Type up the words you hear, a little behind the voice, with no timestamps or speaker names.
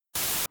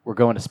We're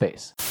going to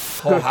space.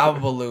 Whole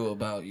hullabaloo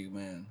about you,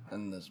 man,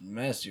 and this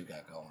mess you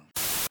got going.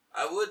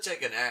 I would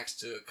take an axe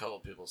to a couple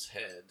people's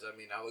heads. I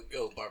mean, I would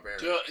go barbarian.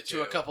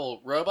 To a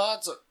couple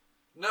robots?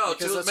 No,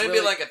 Because to that's maybe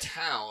really- like a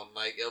town,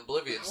 like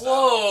Oblivion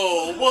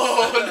style.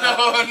 Whoa,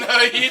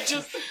 no, you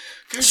just...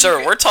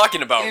 Sir, we're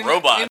talking about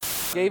robots.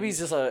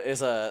 Scabies is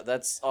a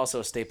that's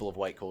also a staple of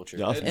white culture.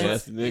 Y'all some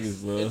nasty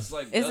niggas, bro. It's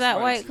like Is that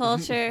white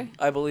culture?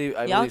 I believe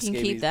Y'all can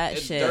scabies. keep that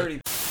It's shit.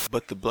 dirty.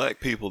 But the black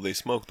people, they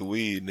smoke the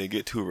weed and they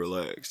get too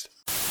relaxed.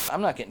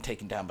 I'm not getting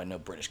taken down by no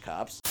British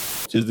cops.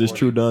 Is this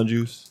true, Don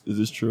Juice? Is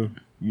this true?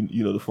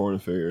 You know the foreign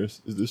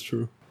affairs. Is this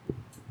true?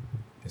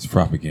 It's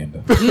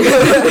propaganda.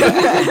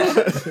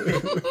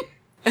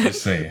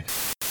 Just saying.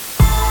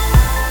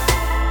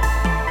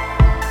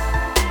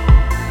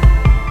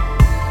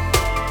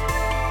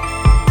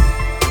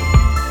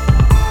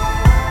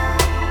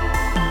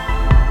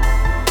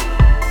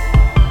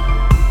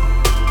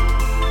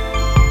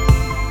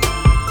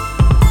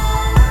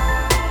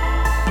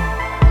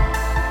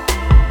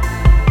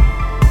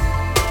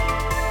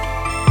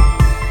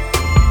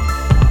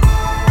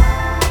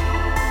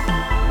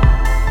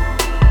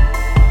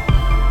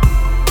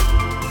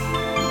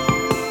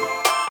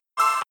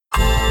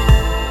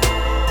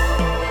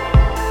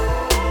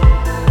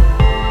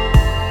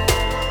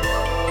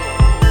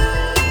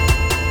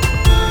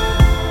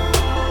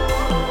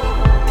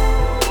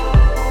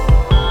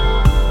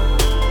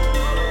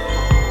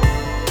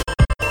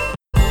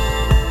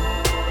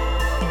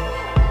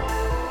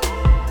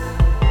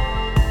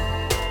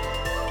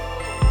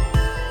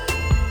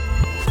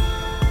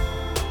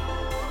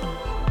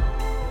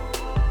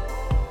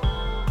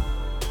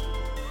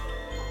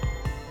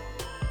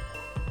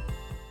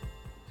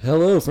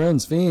 Hello,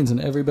 friends, fiends, and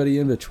everybody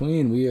in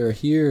between. We are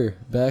here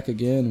back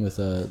again with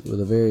a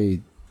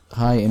very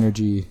high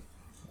energy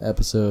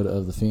episode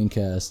of the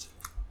Fiendcast.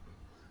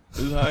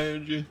 Is it high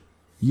energy?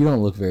 You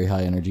don't look very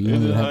high energy. You Is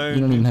don't, it even high have,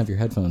 you don't energy? even have your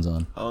headphones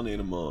on. I don't need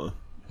them on.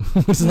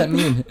 What does that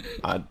mean?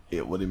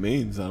 What it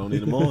means, I don't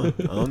need them on.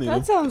 I don't need them.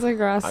 That sounds I can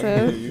hear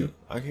aggressive. you.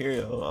 I can hear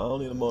you. I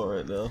don't need them on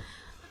right now.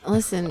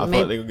 Listen, I feel like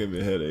maybe they're going to give me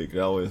a headache. It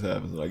always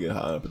happens when I get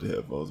high and put the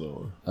headphones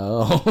on.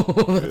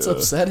 Oh, that's Yeah.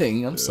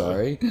 upsetting. I'm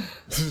sorry.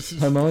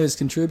 I'm always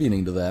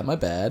contributing to that. My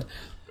bad.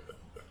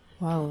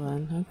 well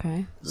then,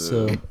 okay.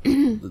 So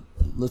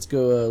let's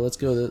go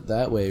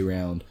that way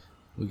round.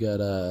 We got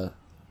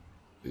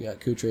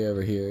Kutre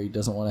over here. He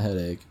doesn't want a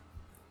headache.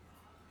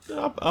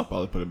 Yeah, I'll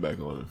probably put it back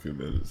on in a few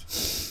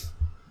minutes.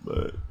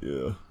 But,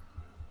 yeah.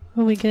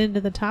 When we get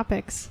into the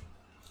topics.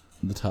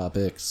 The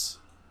topics.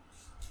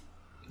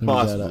 Then we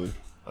got, Possibly.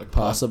 Like,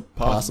 possible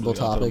possibly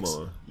I'll put 'em topics.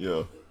 on.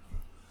 Yeah.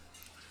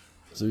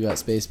 So we got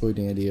Space Boy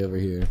Dandy over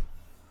here.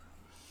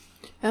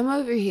 I'm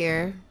over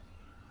here.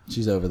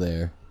 She's over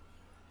there.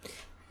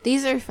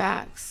 These are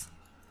facts.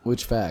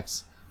 Which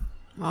facts?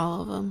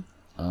 All of them.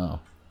 Oh.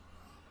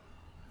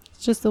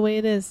 It's just the way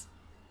it is.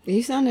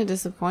 You sounded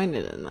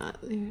disappointed in that.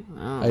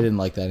 Oh. I didn't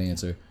like that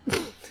answer.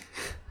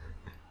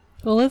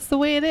 Well, it's the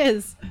way it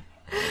is.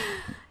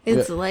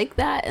 It's like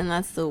that, and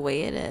that's the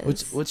way it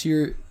is. What's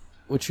your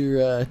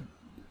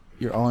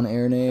on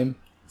air name?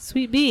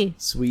 Sweet Bee.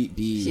 Sweet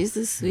Bee. She's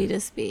the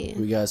sweetest bee.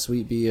 We got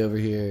Sweet Bee over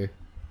here.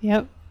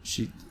 Yep.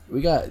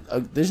 We got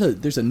there's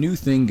a new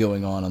thing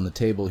going on the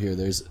table here.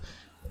 There's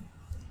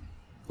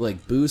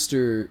like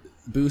booster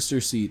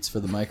seats for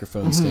the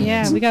microphone stands.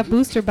 Yeah, we got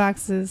booster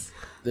boxes.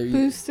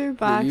 Booster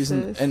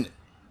boxes. And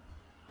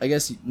I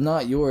guess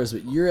not yours,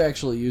 but you're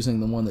actually using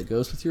the one that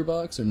goes with your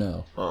box, or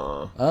no?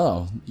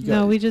 Oh,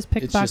 No, we just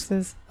pick it's just-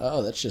 boxes.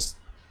 that's just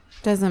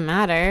Doesn't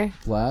matter.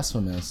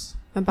 blasphemous.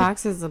 A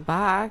box is a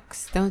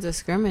box. Don't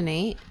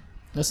discriminate.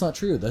 That's not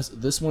true.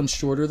 This one's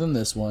shorter than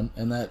this one,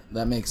 and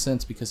that makes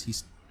sense because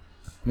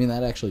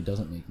that actually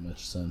doesn't make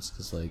much sense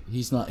because like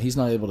he's not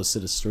able to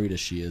sit as straight as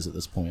she is at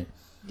this point.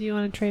 Do you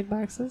want to trade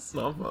boxes?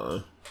 No,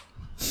 I'm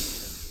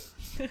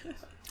fine.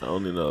 I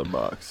don't need another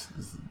box.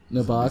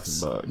 No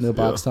box. No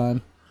box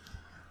time.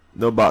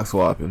 No box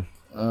swapping.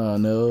 Oh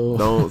no.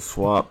 Don't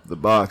swap the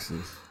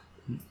boxes.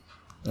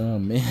 Oh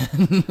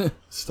man.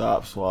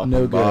 Stop swapping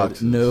No good.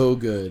 boxes. No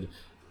good.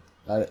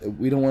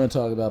 We don't want to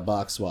talk about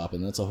box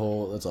swapping. That's a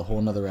whole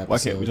nother episode. Why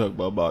can't we talk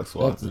about box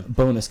That's swapping?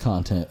 bonus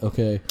content,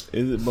 okay?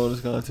 Is it bonus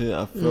content?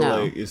 I feel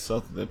No. like it's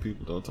something that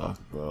people don't talk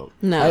about.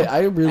 No. I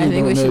really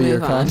think we don't know should your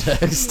move on.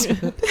 context.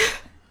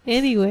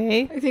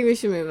 Anyway. I think we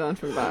should move on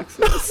from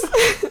boxes.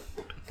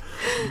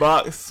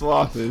 Box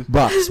swapping.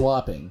 Box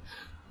swapping,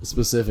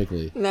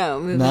 specifically. No,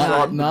 moving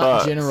Not on.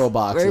 not general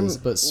boxes,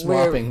 We're- but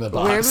swapping the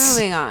box. We're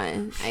moving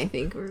on. I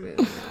think we're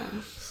moving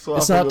on.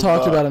 It's not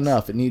talked about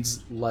enough. It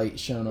needs light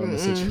shown on the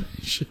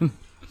situation.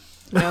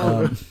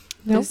 No,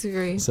 Nope.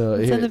 disagree. So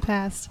It's here, in the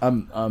past.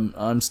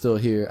 I'm still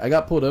here. I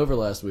got pulled over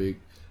last week.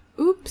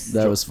 Oops.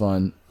 That was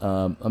fun.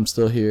 I'm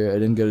still here. I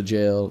didn't go to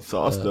jail.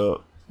 Sauced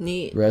up.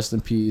 Neat. Rest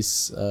in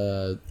peace.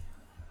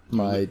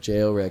 My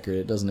jail record,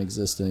 it doesn't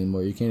exist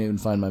anymore. You can't even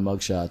find my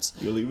mugshots.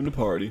 You're leaving the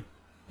party.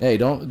 Hey,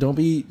 don't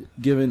be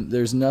given.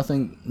 There's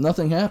nothing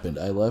happened.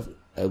 I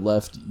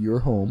left your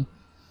home,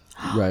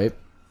 right?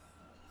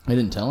 I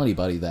didn't tell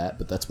anybody that,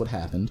 but that's what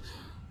happened.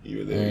 You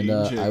were there and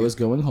eating chicken. I was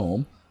going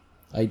home.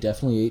 I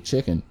definitely ate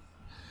chicken.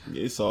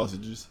 You ate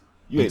sausages.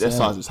 You ate that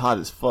sausage hot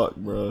as fuck,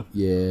 bro.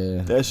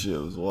 Yeah. That shit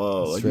was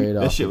wild. Like Straight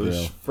that off shit the was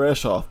grill.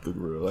 fresh off the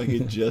grill. Like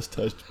it just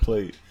touched the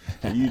plate.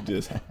 And you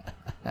just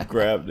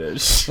grabbed that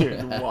shit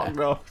and walked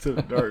off to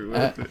the dirt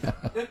with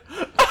it.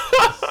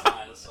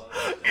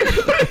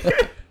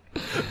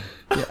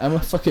 Yeah, I'm a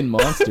fucking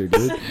monster,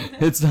 dude.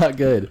 It's not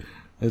good.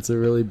 It's a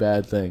really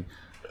bad thing.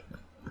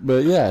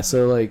 But yeah,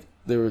 so like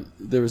there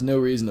was no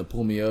reason to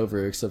pull me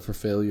over except for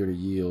failure to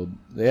yield.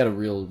 They had a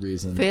real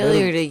reason.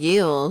 Failure to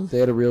yield. They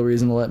had a real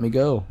reason to let me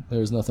go. There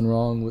was nothing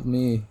wrong with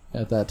me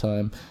at that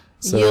time.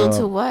 So, Yield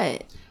to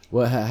what?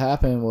 What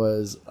happened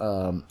was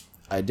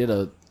I did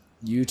a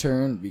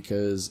U-turn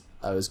because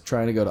I was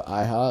trying to go to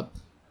IHOP,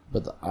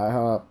 but the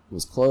IHOP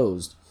was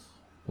closed,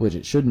 which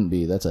it shouldn't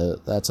be. That's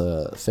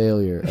a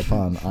failure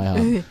upon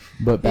IHOP.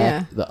 But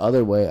back the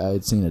other way, I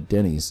had seen a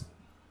Denny's.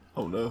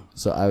 Oh no.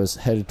 So I was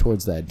headed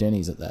towards that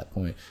Denny's at that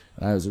point,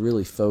 and I was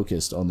really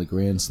focused on the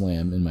Grand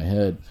Slam in my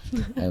head.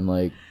 And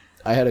like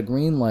I had a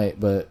green light,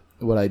 but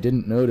what I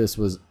didn't notice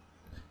was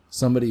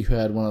somebody who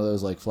had one of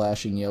those like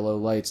flashing yellow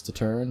lights to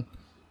turn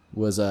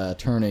was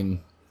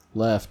turning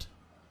left,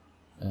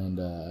 and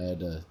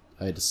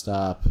I had to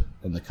stop,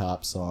 and the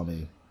cop saw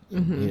me.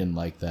 And He didn't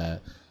like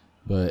that,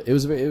 but it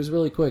was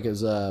really quick. It was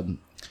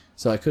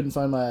so I couldn't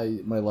find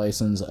my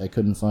license. I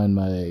couldn't find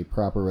my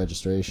proper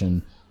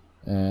registration.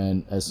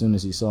 And as soon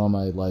as he saw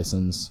my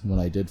license, when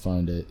I did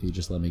find it, he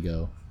just let me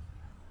go.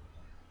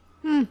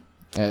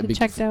 It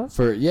checked out?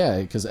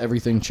 Because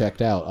everything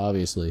checked out,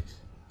 obviously.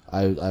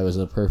 I was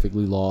a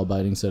perfectly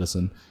law-abiding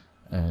citizen,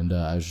 and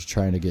I was just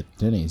trying to get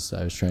Denny's.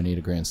 I was trying to eat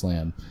a Grand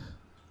Slam.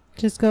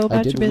 Just go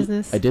about your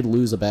business. I did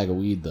lose a bag of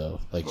weed, though,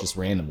 like just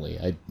randomly.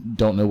 I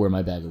don't know where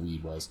my bag of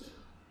weed was.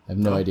 I have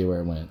no idea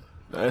where it went.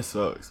 That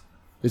sucks.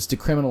 It's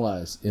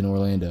decriminalized in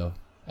Orlando.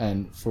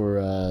 And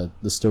for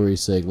the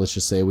story's sake, let's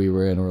just say we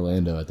were in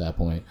Orlando at that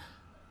point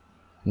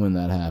when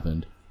that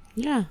happened.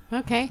 Yeah,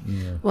 okay.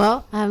 Yeah.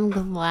 Well, I'm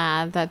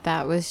glad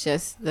that was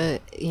just the,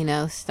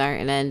 start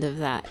and end of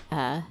that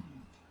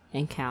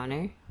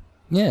encounter.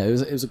 Yeah, it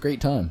was a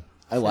great time.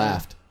 I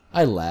laughed.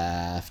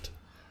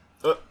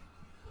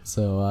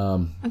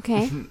 So,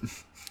 Okay.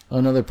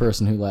 another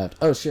person who laughed.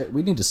 Oh shit,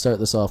 we need to start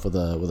this off with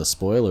a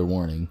spoiler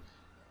warning.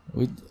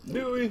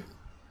 Do we?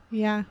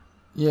 Yeah.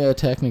 Yeah,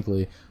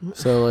 technically.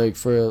 So like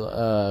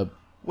for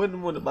When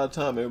by the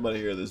time everybody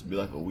hear this, be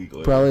like a week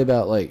later. probably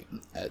about like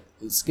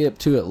skip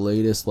to at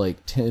latest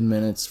like 10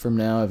 minutes from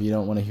now if you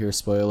don't want to hear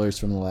spoilers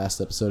from the last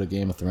episode of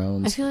Game of I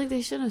Thrones. feel like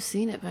they should have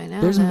seen it by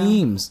now. There's though.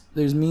 memes.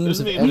 There's memes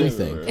of memes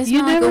everything. everywhere. It's You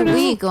not like never a know.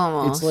 week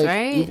almost, It's like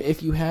right?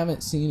 if you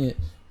haven't seen it,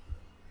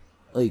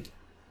 like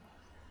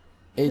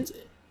it's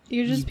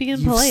You're just being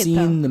you've polite, seen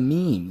though. the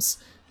memes.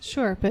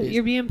 Sure, but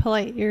you're being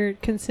polite. You're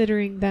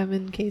considering them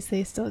in case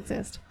they still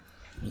exist.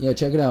 Yeah,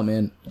 check it out,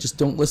 man. Just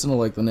don't listen to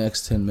like the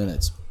next 10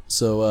 minutes.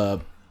 So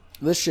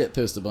this shit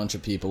pissed a bunch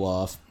of people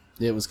off.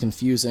 It was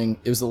confusing.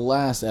 It was the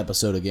last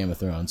episode of Game of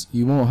Thrones.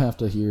 You won't have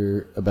to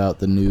hear about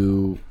the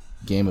new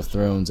Game of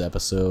Thrones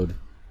episode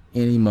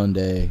any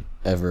Monday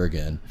ever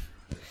again.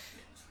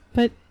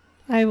 But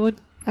I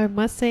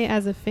must say,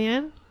 as a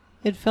fan,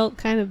 it felt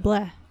kind of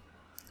bleh.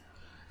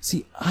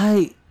 See,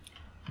 I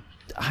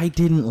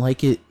didn't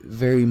like it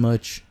very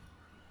much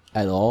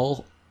at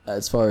all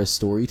as far as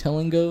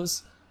storytelling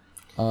goes.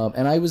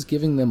 And I was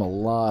giving them a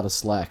lot of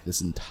slack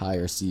this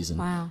entire season.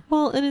 Wow.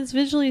 Well, and it's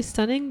visually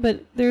stunning,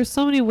 but there's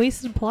so many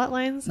wasted plot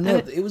lines. No,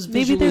 and it was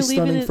maybe visually they're leaving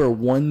stunning it. for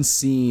one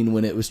scene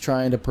when it was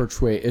trying to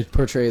portray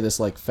this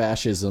like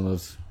fascism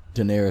of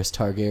Daenerys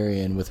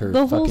Targaryen with her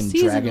The whole fucking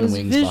season dragon was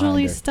wings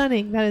visually behind her.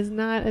 stunning. That is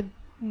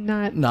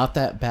not. Not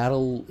that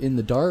battle in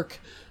the dark.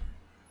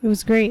 It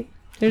was great.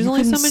 There's You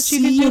only so couldn't much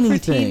you can see do anything.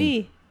 for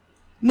TV.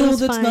 No, was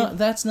that's fine.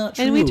 not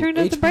true. And we turned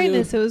up the HBO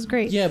brightness. It was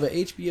great. Yeah, but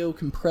HBO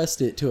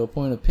compressed it to a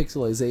point of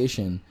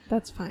pixelization.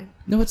 That's fine.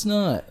 No, it's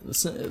not. The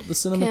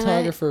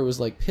cinematographer was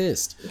like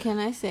pissed. Can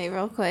I say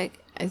real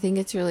quick? I think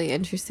it's really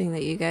interesting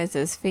that you guys,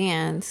 as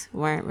fans,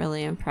 weren't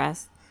really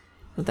impressed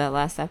with that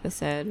last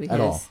episode because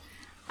all.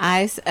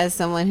 as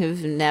someone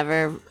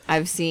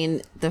I've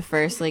seen the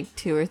first like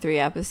 2 or 3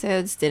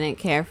 episodes, didn't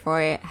care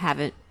for it,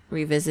 haven't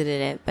revisited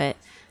it, but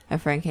a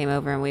friend came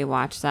over and we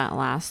watched that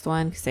last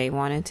one because they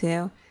wanted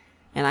to.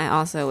 And I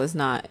also was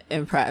not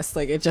impressed.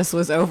 Like, it just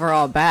was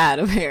overall bad,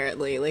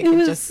 apparently. Like,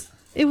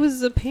 It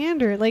was a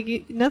pander.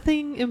 Like,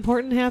 nothing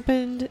important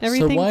happened.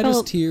 Everything So why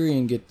felt... does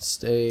Tyrion get to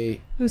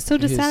stay? It was so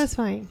his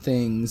dissatisfying.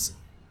 Things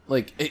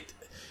like it.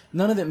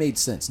 None of it made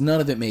sense.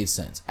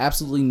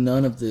 Absolutely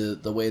none of the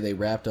way they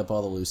wrapped up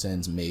all the loose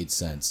ends made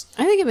sense.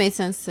 I think it made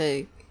sense to,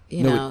 it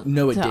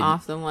didn't.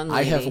 off the one lady.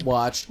 I have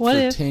watched What for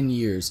if- 10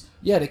 years.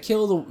 Yeah, to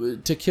kill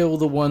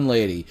the one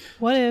lady.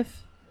 What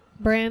if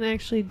Bran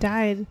actually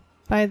died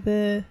by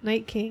the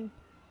Night King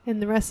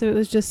and the rest of it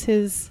was just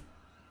his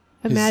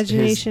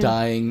imagination? His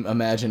dying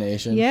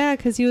imagination. Yeah,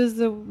 because he was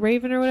the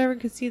Raven or whatever,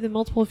 could see the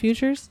multiple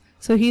futures.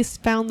 So he's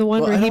found the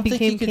one Well, where I he don't think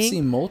became he could king.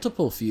 see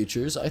multiple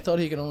futures. I thought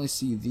he could only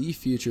see the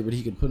future, but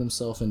he could put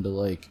himself into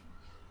like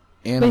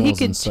animals But he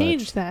could and such.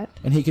 change that.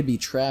 And he could be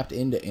trapped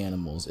into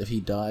animals if he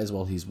dies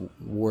while he's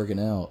working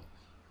out.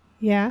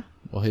 Yeah.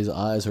 While his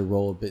eyes are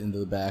rolled into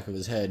the back of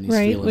his head, and he's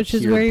Right, feeling which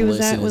is pure where he was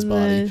bliss at in his when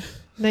body.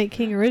 the Night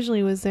King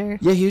originally was there.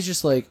 Yeah, he was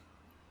just like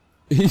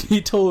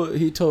he told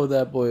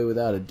that boy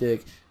without a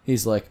dick.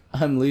 He's like,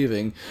 I'm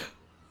leaving.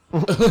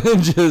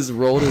 Just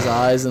rolled his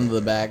eyes into the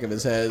back of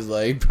his head,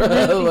 like,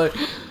 like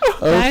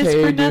Dies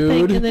okay, for nothing,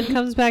 dude. and then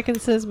comes back and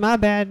says, "My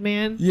bad,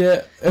 man.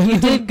 Yeah, You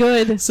did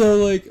good." So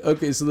like,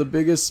 okay, so the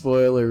biggest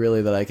spoiler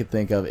really that I could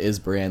think of is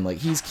Bran. Like,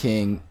 he's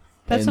king.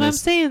 That's in what I'm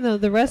this- saying, though.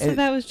 The rest of and-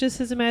 that was just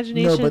his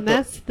imagination. but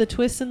That's the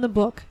twist in the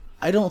book.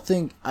 I don't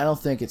think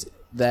it's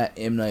that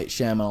M. Night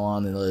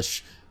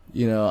Shyamalan-ish.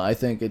 You know, I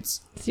think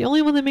it's It's the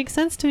only one that makes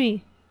sense to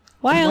me.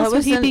 Why else What would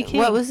was he in, be king?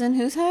 what was in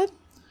whose head?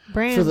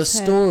 Bran's for the head.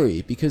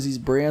 story because he's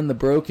Bran the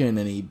Broken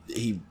and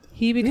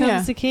He becomes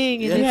Yeah. the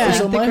king, and Yeah, he's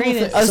so like the my whole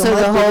greatest. Oh, so my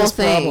the whole biggest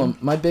thing. problem,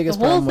 my biggest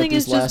The whole problem with thing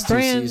is these just last two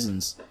Bran.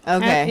 seasons.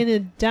 Okay. In a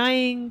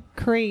dying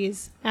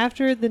craze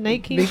after the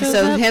Night King shows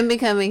So up. him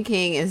becoming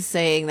king is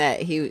saying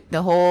that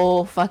the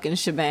whole fucking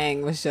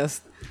shebang was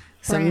just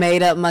some Bran.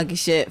 made up monkey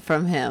shit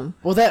from him.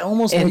 Well, that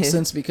almost In makes his-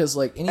 sense because,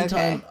 like,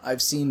 anytime Okay.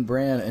 I've seen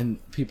Bran and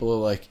people are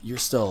like, "You're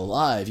still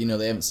alive," you know,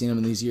 they haven't seen him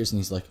in these years, and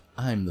he's like,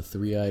 "I'm the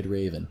three-eyed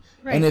raven."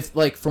 Right. And if,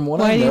 like, from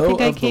what Why I do know you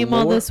think I of the came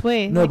all lore- this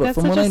way? No, Like, but that's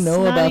from what such I a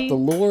know about snotty the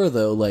lore,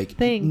 though, like,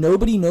 thing.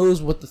 nobody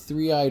knows what the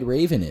three-eyed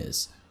raven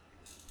is.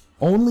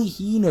 Only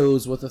he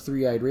knows what the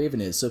three-eyed raven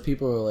is. So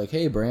people are like,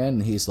 "Hey, Bran,"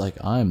 and he's like,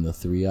 "I'm the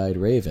three-eyed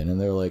raven," and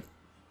they're like,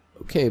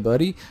 "Okay,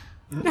 buddy."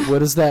 What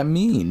does that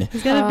mean?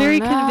 He's got a Oh, very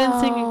no.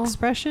 convincing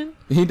expression.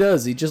 He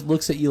does. He just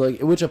looks at you like,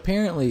 which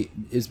apparently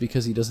is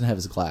because he doesn't have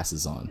his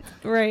glasses on.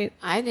 Right.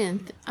 I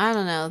don't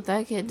know.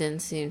 That kid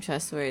didn't seem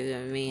trustworthy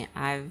to me.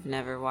 I've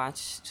never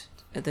watched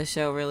the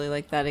show really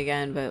like that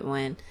again, but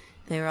when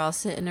they were all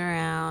sitting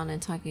around and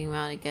talking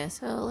about, I guess,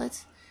 oh,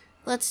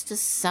 let's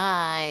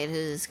decide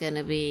who's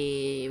gonna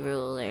be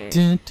ruler.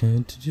 I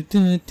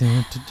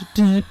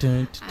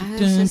was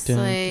just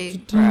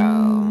like,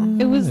 bro.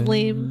 It was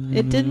lame.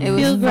 It didn't It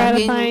was feel fucking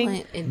gratifying.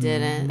 lame. It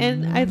didn't.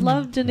 And I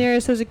love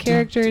Daenerys as a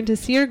character, and to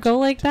see her go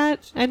like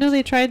that, I know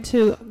they tried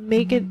to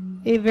make it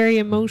a very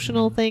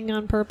emotional thing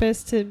on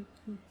purpose to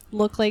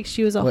look like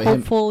she was a What,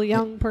 hopeful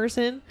young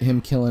person.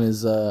 Him killing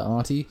his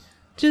auntie.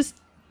 Just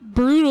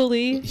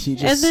brutally. He and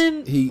just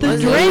then he, the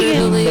Was it dragon.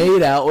 really- he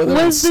made out with her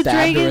and Was the stabbed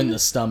her in dragon- the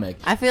stomach.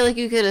 I feel like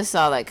you could have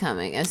saw that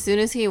coming. As soon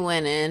as he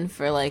went in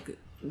for like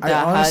the I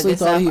hug honestly and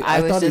thought stuff, he.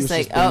 I was thought he just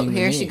like, just oh, being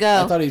here mean. she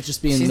go. I thought he was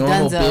just being She's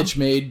normal donezo. bitch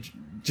made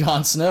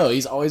Jon Snow.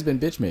 He's always been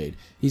bitch made.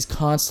 He's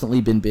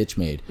constantly been bitch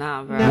made.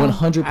 Nah, bro. No.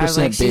 100% I was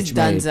like, she's bitch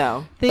made.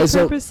 donezo. They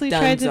So- purposely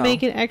tried to Dunzo.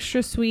 make it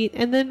extra sweet.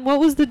 And then what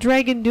was the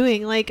dragon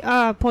doing? Like,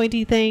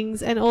 pointy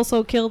things, and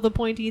also kill the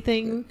pointy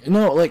thing.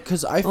 No, like,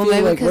 cause I feel Well,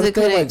 maybe like because what it if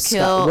they're couldn't like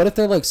kill- what if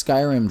they're like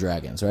Skyrim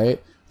dragons,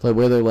 right? Like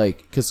where they're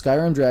like, cause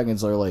Skyrim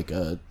dragons are like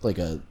a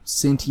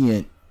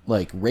sentient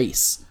like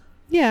race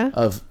Yeah,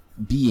 of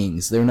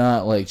beings. They're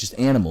not like just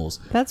animals.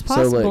 that's So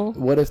possible. like,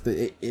 what if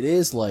it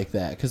is like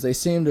that? Because they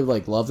seem to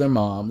like love their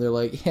mom. They're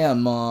like, yeah,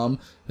 mom.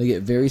 They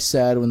get very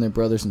sad when their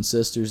brothers and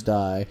sisters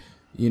die.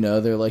 You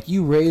know, they're like,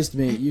 you raised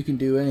me. You can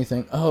do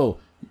anything. Oh,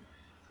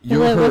 And you're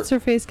let her. what's her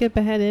face get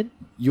beheaded?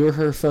 You're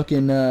her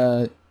fucking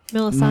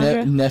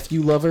Melisandre.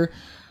 nephew lover.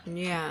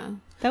 Yeah.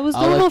 That was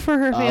I'll normal let- for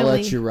her I'll family.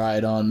 let you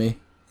ride on me.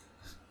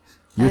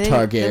 I You're think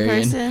Targaryen. The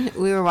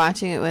person we were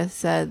watching it with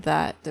said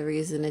that the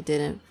reason it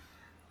didn't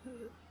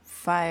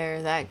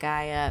fire that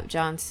guy up,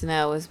 Jon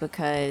Snow, was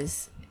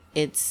because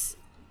it's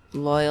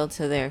loyal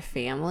to their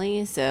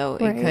family, so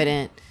Right. it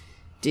couldn't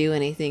do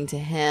anything to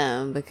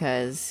him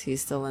because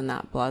he's still in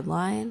that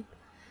bloodline.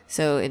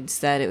 So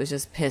instead, it was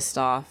just pissed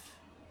off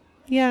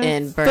Yeah.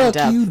 and burned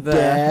Fuck up you, the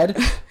Dad.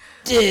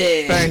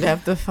 burned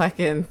up the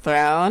fucking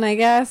throne, I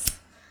guess.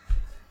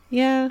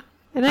 Yeah.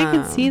 And I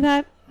can see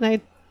that.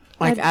 And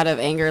Like out of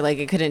anger, like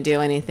it couldn't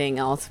do anything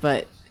else,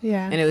 but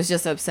yeah. and it was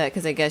just upset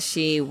because I guess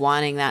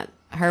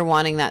her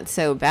wanting that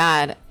so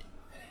bad,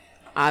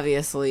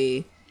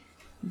 obviously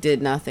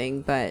did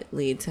nothing but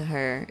lead to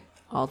her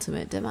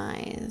ultimate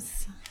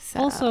demise. So.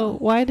 Also,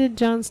 why did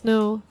Jon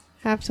Snow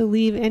have to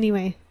leave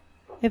anyway?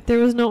 If there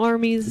was no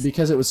armies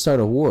Because it would start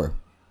a war.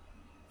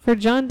 for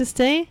Jon to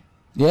stay?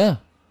 Yeah.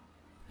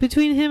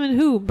 Between him and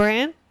who?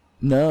 Bran?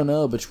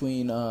 No,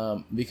 between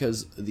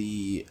because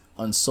the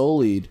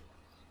Unsullied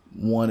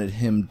wanted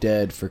him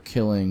dead for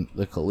killing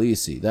the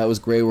Khaleesi. That was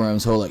Grey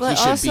Worm's whole like But he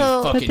should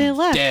also- be But they fucking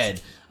left.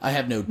 dead. I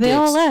have no They dicks.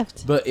 all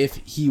left. But if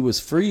he was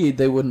freed,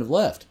 they wouldn't have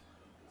left.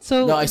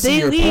 So No, I see they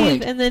your leave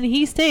point. and then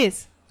he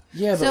stays.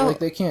 Yeah, but So- like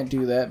they can't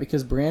do that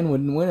because Bran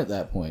wouldn't win at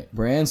that point.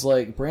 Bran's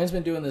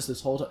been doing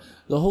this whole time.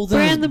 The whole thing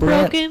Bran is the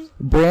Broken?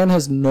 Bran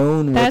has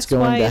known what's That's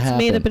going why to it's happen.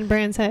 made up in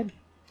Bran's head.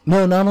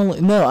 No, not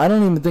only no, I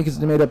don't even think it's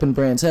made up in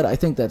Bran's head. I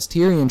think that's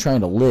Tyrion trying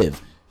to live.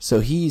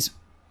 So he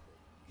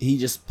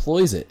just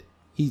ploys it.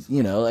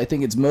 I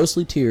think it's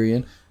mostly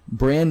Tyrion.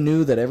 Bran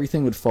knew that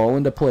everything would fall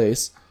into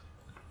place.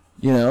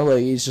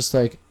 He's just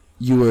like,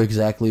 you were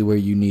exactly where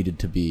you needed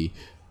to be.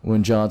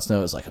 When Jon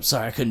Snow is like, I'm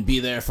sorry I couldn't be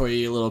there for you,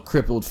 you little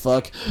crippled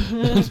fuck.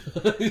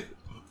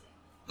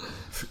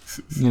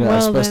 You know,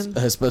 Well,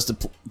 I was supposed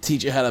to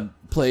teach you how to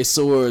play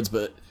swords,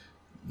 but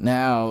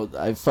now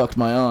I fucked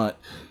my aunt.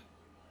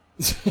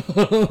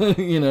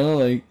 You know,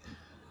 like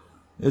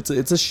it's a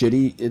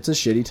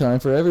shitty time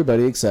for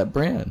everybody except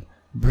Bran.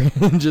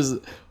 Bran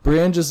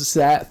just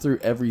sat through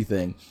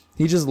everything.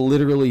 He just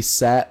literally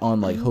sat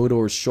on like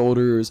Hodor's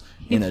shoulders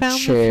in a He found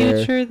chair. the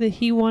future that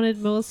he wanted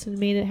most and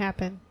made it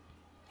happen.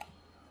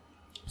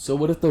 So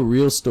what if the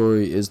real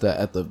story is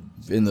that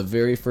in the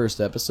very first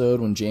episode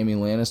when Jaime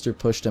Lannister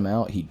pushed him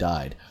out, he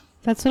died?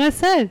 That's what I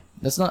said.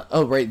 That's not.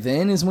 Oh, right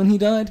then is when he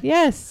died.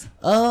 Yes.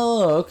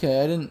 Oh,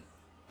 okay. I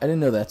didn't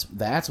know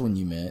that's when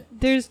you meant.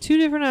 There's two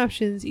different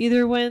options.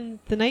 Either when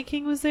the Night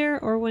King was there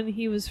or when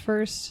he was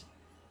first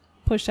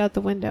pushed out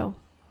the window.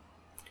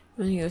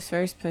 When he was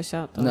first pushed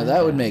out the No, window.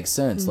 that would make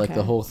sense. Like the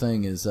Okay. whole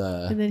thing is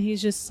And then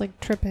he's just like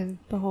tripping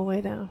the whole way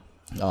down.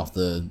 off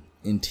the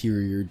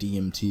interior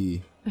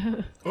DMT.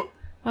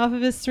 Off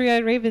of his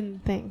three-eyed raven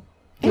thing.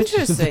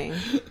 Interesting.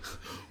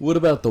 What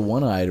about the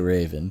one-eyed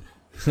raven?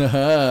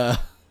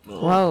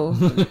 Whoa.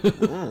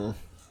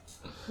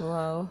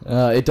 Whoa.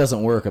 It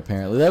doesn't work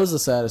apparently. That was the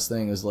saddest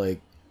thing. Is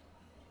like,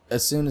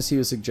 as soon as he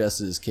was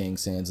suggested as king,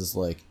 Sans is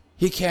like,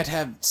 he can't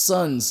have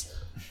sons.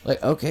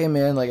 Like, okay,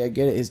 man. Like, I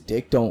get it. His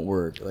dick don't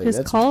work. Like,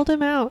 Just called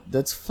him out.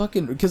 That's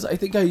fucking. Because I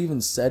think I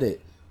even said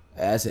it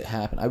as it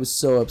happened. I was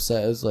so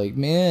upset. I was like,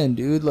 man,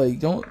 dude, like,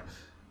 don't.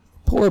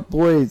 Poor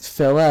boy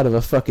fell out of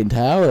a fucking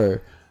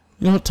tower.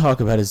 You don't talk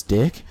about his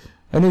dick.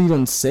 I know you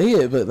don't say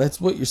it, but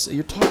that's what you're saying.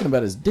 You're talking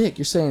about his dick.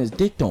 You're saying his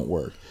dick don't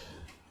work.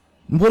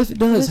 What if it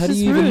does? That's How do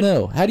just you even rude.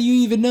 know? How do you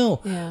even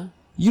know? Yeah.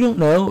 You don't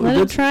know. Let him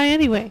What's- try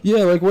anyway.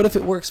 Yeah, like what if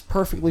it works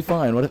perfectly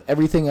fine? What if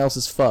everything else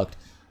is fucked?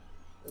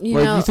 You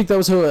Like know, you think that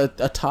was a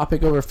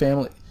topic over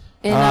family?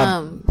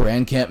 in,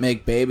 Bran can't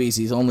make babies.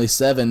 He's only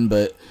 7,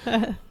 but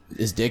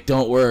his dick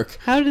don't work.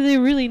 How do they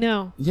really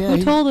know? Yeah, Who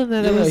he- told him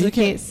that it yeah, was he the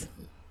can't- case?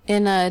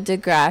 in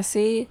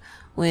Degrassi,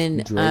 when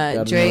Drake got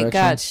an Drake erection?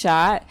 got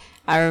shot,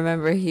 I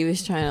remember he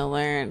was trying to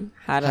learn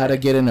how to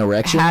get an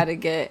erection? How to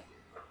get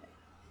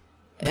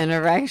an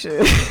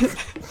erection.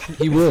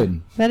 He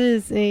would. That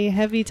is a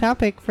heavy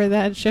topic for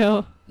that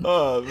show.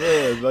 Oh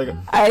man, like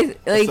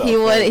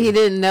He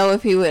didn't know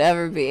if he would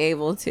ever be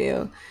able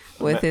to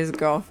with his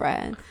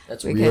girlfriend.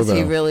 That's real, because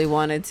he though. really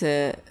wanted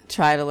to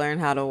try to learn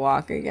how to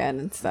walk again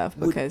and stuff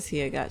because he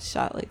had got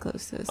shot like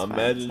close to his spine,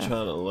 imagine so.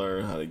 trying to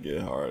learn how to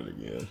get hard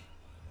again.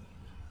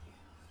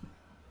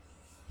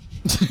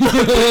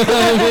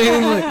 I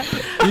mean,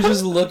 like, you're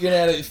just looking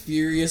at it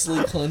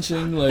furiously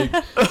clenching, like,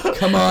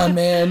 come on,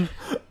 man.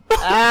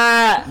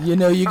 You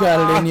know you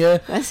got it in you.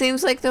 That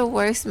seems like the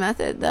worst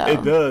method, though.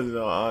 It does, you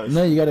know. Honestly.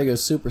 No, you gotta go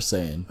Super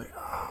Saiyan.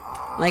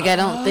 Like, I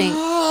don't think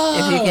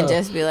if you can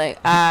just be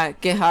like,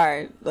 get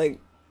hard. Like,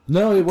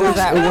 No, it works.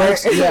 that It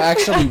works. work? Yeah,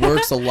 actually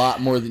works a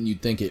lot more than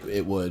you'd think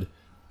it would.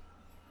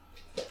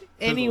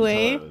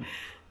 Anyway,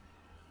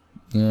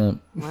 Yeah.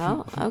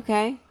 well,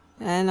 okay.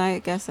 And I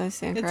guess I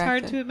stand it's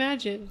corrected. hard to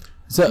imagine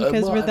So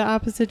because well, we're the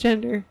opposite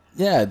gender.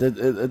 yeah,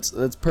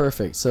 that's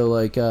perfect. So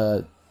like,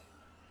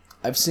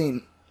 I've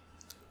seen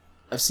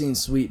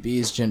Sweet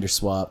Bee's gender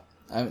swap.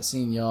 I haven't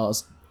seen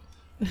y'all's.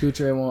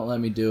 Kutre won't let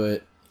me do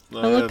it.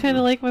 I look kind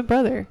of like my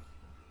brother.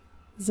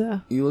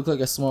 So. You look like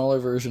a smaller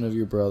version of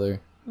your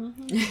brother.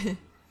 Mhm.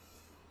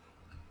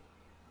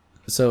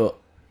 So,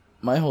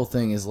 my whole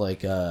thing is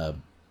like,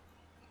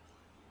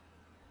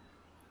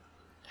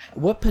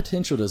 what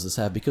potential does this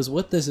have? Because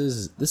what this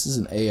is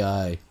an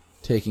AI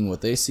taking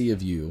what they see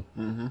of you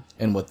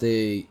and what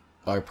they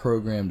are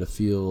programmed to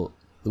feel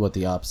what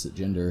the opposite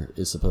gender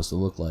is supposed to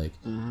look like.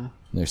 And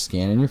they're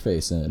scanning your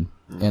face in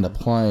and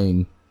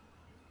applying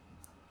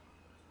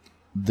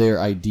their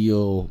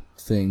ideal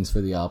things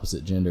for the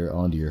opposite gender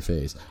onto your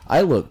face.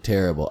 I look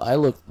terrible. I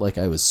look like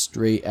I was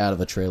straight out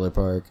of a trailer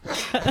park.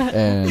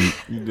 And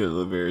you did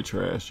look very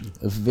trashy.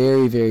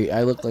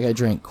 I looked like I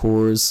drank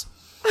Coors.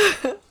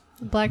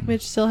 Black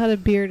Mitch still had a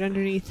beard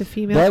underneath the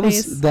female That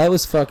face.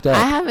 was fucked up.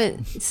 I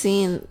haven't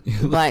seen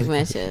Black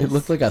Mitches. It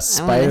looked like a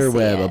spider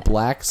web, a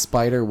black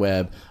spider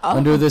web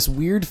under this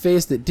weird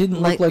face that didn't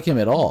look like him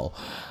at all.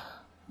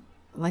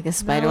 Like a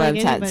spider like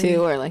web anybody.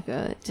 tattoo or like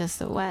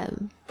just a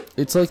web.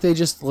 It's like they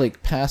just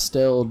like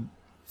pasteled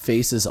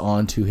faces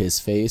onto his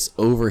face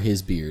over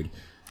his beard.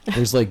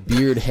 There's like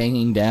beard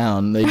hanging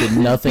down. They did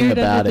nothing beard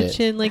about under the it.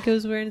 chin, like it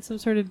was wearing some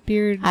sort of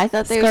beard. I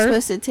thought they were scarf.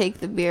 supposed to take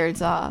the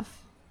beards off.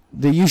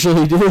 They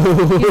usually do.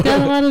 He's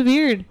got a lot of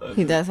beard.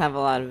 He does have a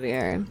lot of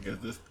beard.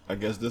 I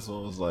guess this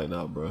one was like,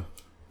 nah, bro.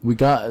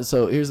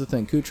 So here's the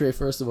thing, Kutre.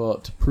 First of all,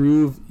 to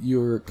prove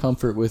your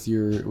comfort with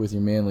your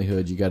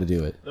manlyhood, you got to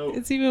do it.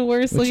 It's even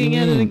worse What you looking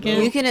at it mean?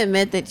 again. You can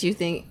admit that you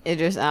think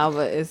Idris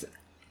Alba is.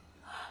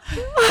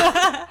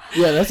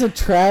 Yeah, that's a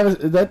Travis.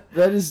 That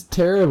is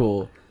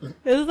terrible.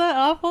 Is that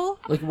awful?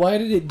 Like, why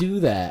did it do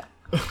that?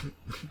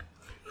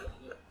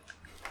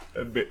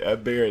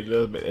 That beard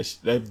does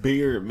make that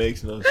beard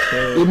makes no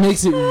sense. It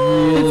makes it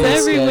really It's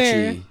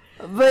everywhere. sketchy.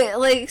 But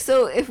like,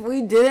 so if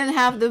we didn't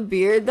have the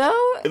beard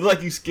though, It's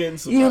like you skinned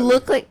somebody. you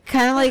look like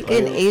kind of like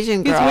an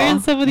Asian He's wearing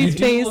girl. somebody's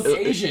face.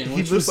 Asian.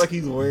 He looks like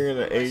he's wearing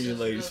an Asian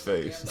lady's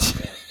face.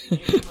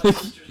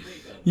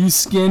 You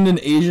skinned an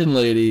Asian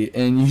lady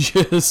and you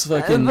just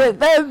fucking. But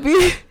that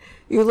beard,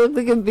 you look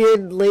like a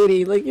bearded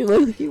lady. Like you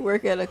look like you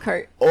work at a Or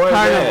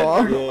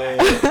carnival.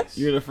 that. Yeah,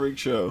 you're in a freak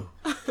show.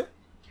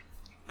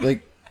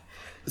 Like,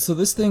 so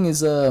this thing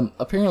is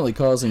apparently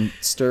causing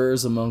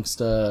stirs amongst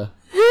In the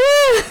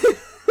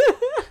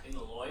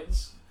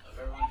loins of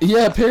everyone.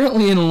 yeah,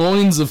 apparently in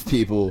loins of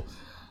people.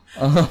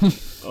 Oh,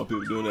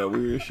 people doing that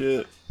weird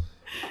shit.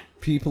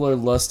 People are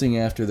lusting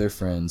after their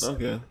friends.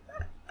 Okay.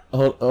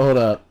 Hold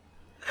up.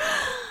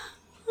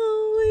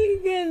 Oh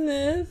my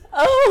goodness.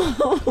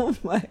 Oh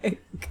my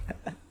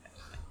god.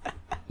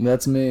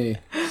 That's me.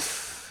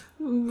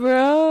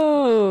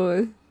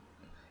 Bro.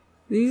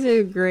 These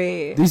are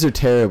great. These are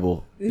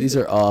terrible. These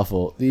are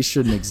awful. These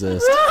shouldn't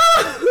exist.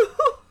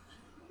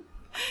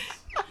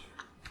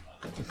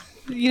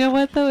 You know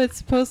what though? It's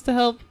supposed to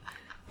help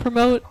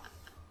promote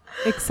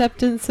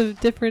acceptance of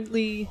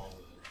differently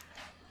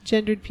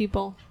gendered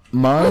people.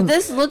 Mine.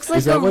 This looks like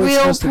Is that a what it's real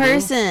supposed to do?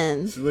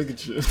 person. So look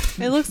at you.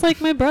 It looks like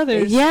my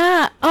brother's.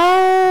 Yeah.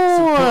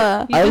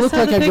 Oh. You I just look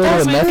have like to I pick go out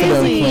to the my methadone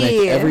crazy.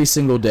 clinic every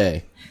single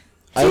day.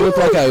 I look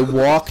like I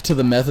walk to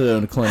the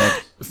methadone clinic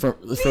for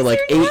like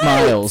 8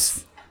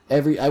 miles.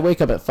 I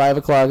wake up at 5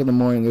 o'clock in the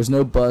morning. There's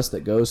no bus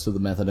that goes to the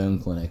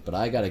methadone clinic, but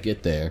I gotta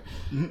get there.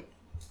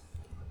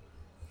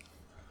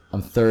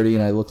 I'm 30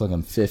 and I look like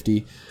I'm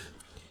 50.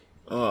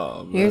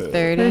 Oh, man. You're For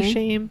 30.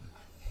 shame.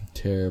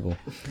 Terrible.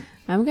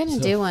 I'm gonna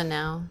do one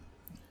now.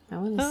 I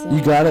want to see. You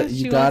She gotta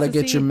wants to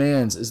get see. your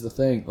mans is the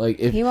thing. Like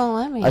if He won't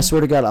let me. I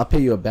swear to God, I'll pay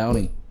you a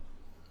bounty.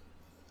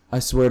 I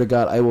swear to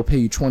God, I will pay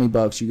you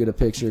 $20. You get a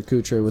picture of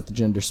Kutre with the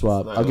gender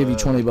swap. I'll give you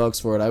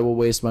 $20 for it. I will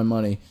waste my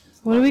money.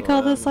 What did we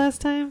call this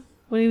last time?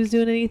 When he was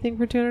doing anything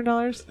for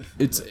 $200?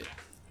 It's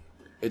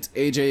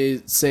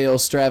AJ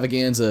sales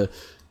extravaganza.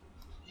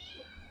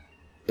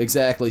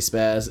 Exactly,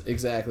 Spaz.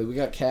 Exactly. We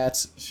got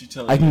cats. She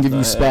telling I can you give you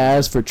it's not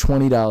happening. Spaz for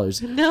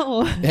 $20.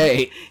 No.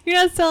 Hey, You're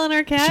not selling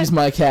our cat? she's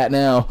my cat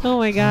now. Oh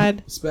my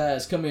god.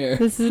 Spaz, come here.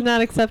 This is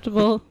not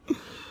acceptable.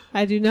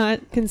 I do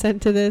not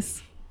consent to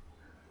this.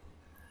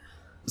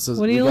 So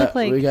What do you look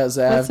like? We got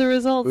Zav. What's the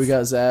results? We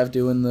got Zav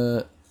doing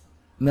the.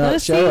 No, Let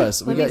us show see.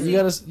 us. Let We me got. You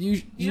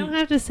see. gotta. You don't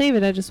have to save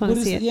it. I just want What to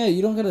is see it? it. Yeah,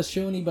 you don't gotta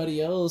show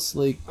anybody else.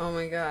 Like Oh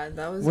my god,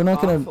 that was we're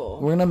not awful. gonna.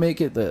 We're gonna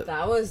make it the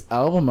That was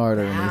album art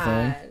or anything.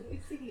 bad.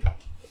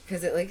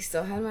 Because it like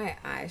still had my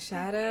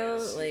eyeshadow,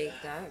 like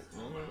that.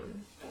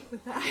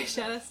 With the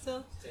eyeshadow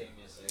still?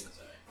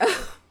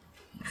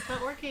 It's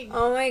not working.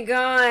 Oh my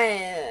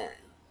god!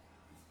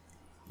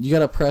 You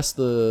gotta press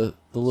the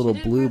little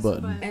did blue press the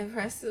button. button. I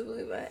pressed the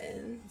blue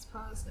button. It's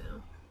paused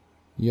now.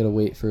 You gotta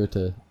wait for it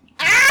to.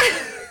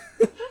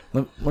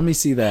 Let me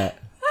see that.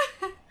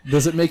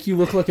 Does it make you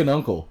look like an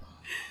uncle?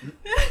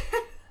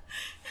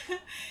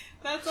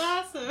 That's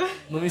awesome.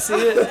 Let me see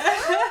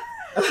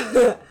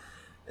it.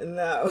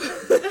 No.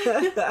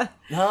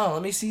 No,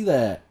 let me see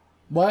that.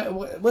 Why?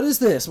 What is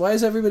this? Why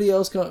is everybody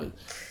else coming?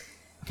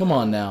 Come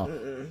on now.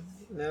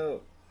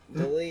 No.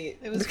 Delete.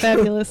 It was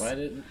fabulous. Why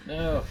didn't?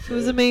 No. It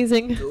was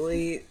amazing.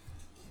 Delete.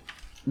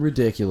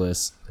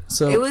 Ridiculous.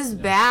 So. It was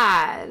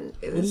bad.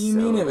 It What was do you so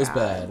mean it was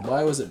bad?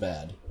 Why was it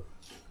bad?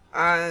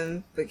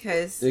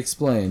 Because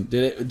Explain.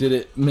 Did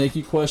it make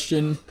you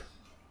question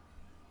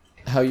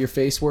how your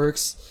face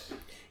works?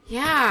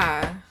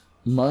 yeah.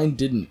 Mine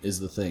didn't is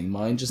the thing.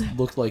 Mine just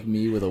looked like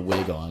me with a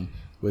wig on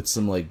with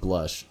some like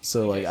blush.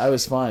 So like I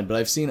was fine, but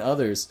I've seen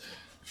others.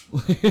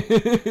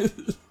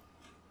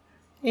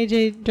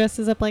 AJ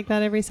dresses up like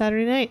that every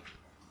Saturday night.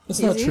 That's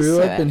He's not used true.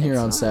 to I've been it. here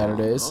on It's not.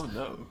 Saturdays. Oh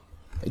no.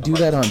 I do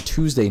that on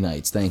Tuesday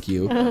nights, thank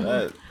you.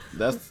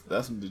 That's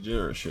some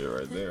degenerate shit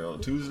right there.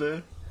 On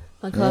Tuesday?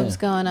 The club's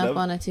Yeah. going up That-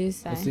 on a That's the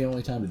Tuesday.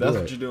 only time to That's do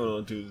what it. you're doing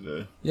on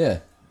Tuesday. Yeah.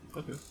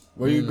 Okay.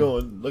 Where you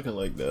going looking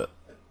like that?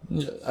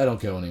 I don't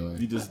go anywhere.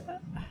 You just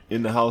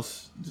in the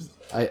house? Just,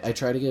 I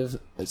try to give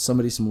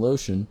somebody some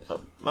lotion.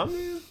 I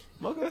mean,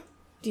 okay.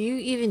 Do you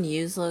even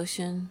use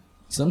lotion?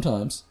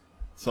 Sometimes.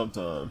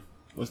 Sometime.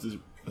 What's this?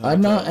 I'm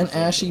not an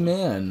ashy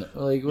man.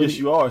 Like, what, Yes,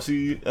 you are.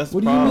 See, that's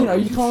what the do you mean? problem. Are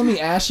you calling me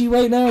ashy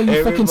right now? Are you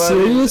Everybody fucking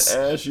serious?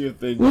 Ashy if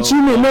they What don't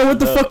you mean? No, what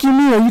the lotion fuck you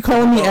mean? Are you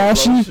calling me No,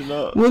 ashy? lotion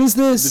up. What is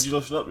this? Did you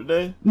lotion up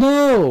today?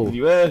 No.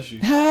 You ashy.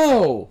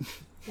 How?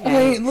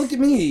 Hey, look at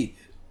me.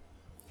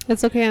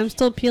 It's okay. I'm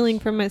still peeling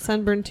from my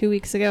sunburn 2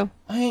 weeks ago.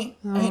 I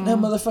ain't no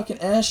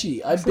motherfucking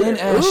ashy. I've been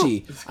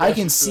ashy. I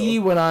can see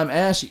when I'm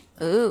ashy.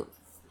 Ooh.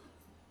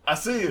 I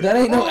see it. That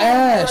ain't no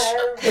ash.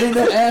 It ain't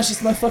no ash.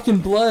 It's my fucking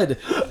blood.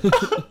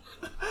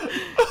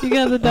 You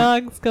got the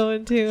dogs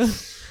going too.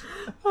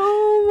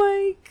 Oh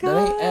my god.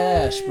 That ain't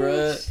ash,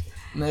 bruh.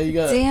 Now you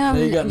got. Damn,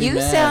 now you got me you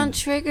mad. sound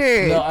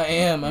triggered. No, I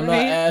am. I'm not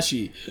Right?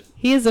 ashy.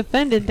 He is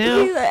offended now.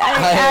 He's like,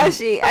 I ain't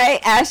ashy. I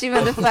ain't ashy,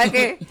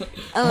 motherfucker.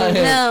 Oh I am,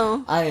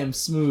 no. I am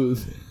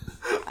smooth.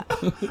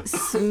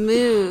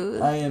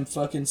 Smooth. I am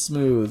fucking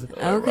smooth.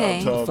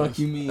 Okay. Rob Fuck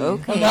you mean?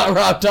 Okay. I'm not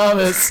Rob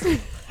Thomas.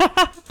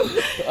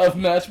 of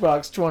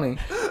Matchbox 20.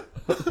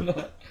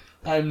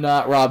 I'm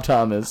not Rob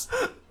Thomas.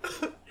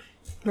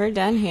 We're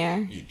done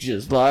here.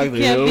 Just like the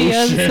Can't be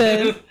ocean.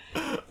 unsaid.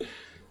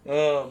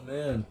 Oh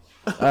man.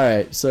 All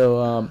right,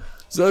 so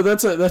that's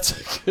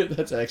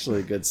actually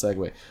a good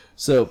segue.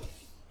 So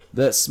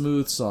that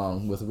Smooth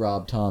song with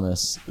Rob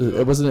Thomas,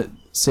 wasn't it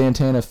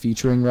Santana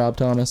featuring Rob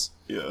Thomas?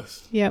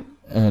 Yes. Yep.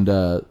 And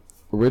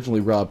originally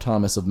Rob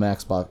Thomas of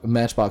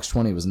Matchbox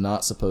 20 was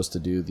not supposed to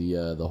do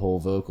the whole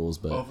vocals,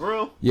 but Oh, for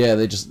real? yeah,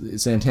 they just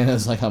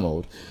Santana's like, I'm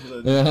old.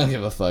 I don't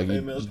give a fuck. Hey,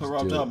 You man, let's just put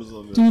Rob do it. Thomas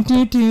on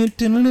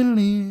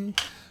there.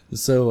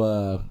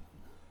 So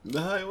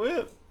The high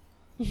whip.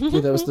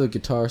 yeah, that was the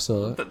guitar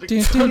solo. That was the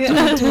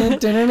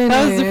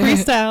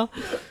freestyle.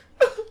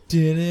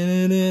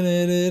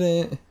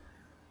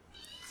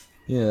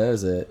 Yeah, that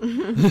was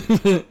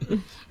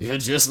it. You're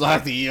just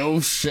like the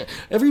ocean.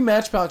 Every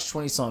Matchbox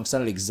 20 song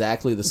sounded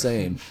exactly the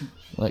same.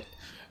 Like,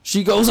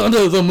 she goes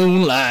under the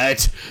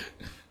moonlight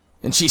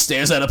and she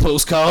stares at a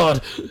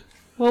postcard.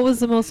 What was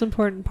the most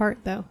important part,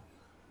 though?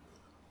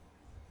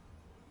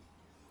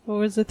 What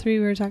was the 3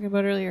 we were talking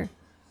about earlier?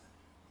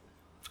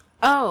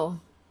 Oh,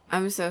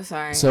 I'm so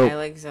sorry. So, I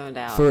like zoned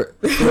out. For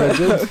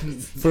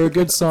a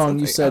good song,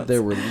 you said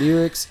there were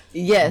lyrics,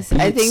 yes,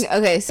 I beats, think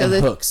okay. So and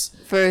the hooks.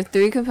 for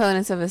 3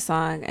 components of a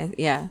song,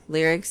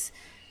 lyrics,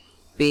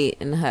 beat,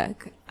 and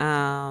hook.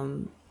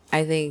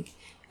 I think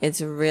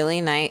it's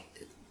really nice.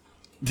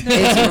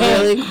 It's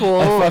really cool.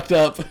 I fucked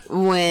up.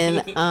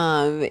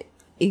 When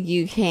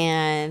you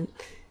can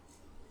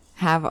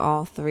have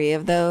all 3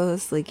 of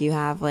those. Like you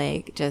have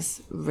like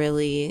just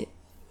really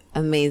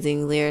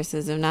amazing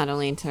lyricism, not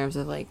only in terms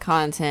of like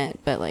content,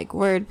 but like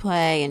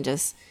wordplay and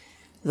just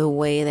the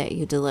way that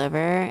you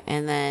deliver,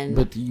 and then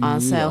But you need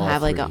also all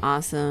have like 3. an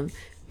awesome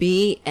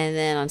beat, and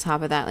then on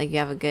top of that, like you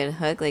have a good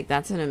hook. Like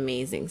that's an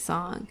amazing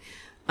song.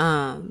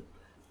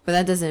 But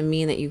that doesn't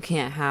mean that you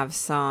can't have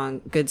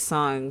good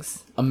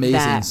songs,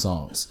 Amazing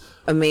songs.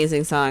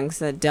 amazing songs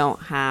that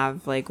don't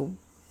have like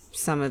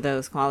some of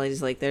those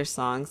qualities. Like there's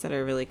songs that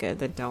are really good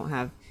that don't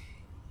have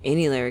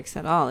any lyrics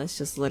at all. It's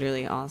just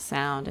literally all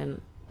sound.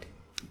 And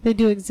They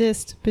do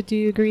exist, but do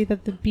you agree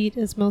that the beat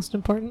is most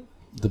important?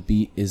 The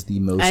beat is the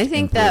most I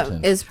think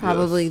important. that is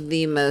probably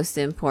the most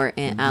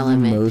important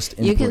element.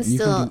 You can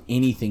still do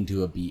anything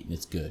to a beat and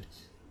it's good.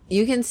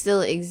 you can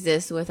still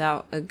exist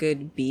without a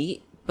good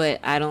beat, but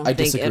I don't I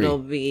think disagree. it'll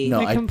be. No,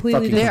 I I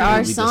completely fucking there are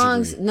completely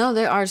songs. disagree. No,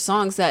 there are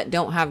songs that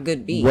don't have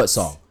good beats. What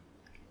song?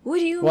 What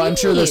do you Well, mean? I'm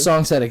sure there's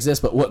songs that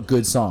exist, but what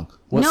good song?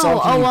 What no, song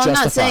can you I'm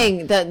justify? not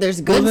saying that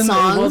there's good then,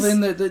 songs. Well, then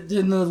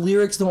the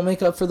lyrics don't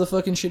make up for the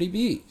fucking shitty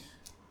beat.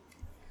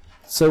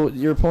 So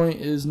your point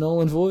is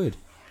null and void.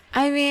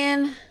 I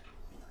mean,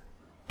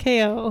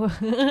 KO.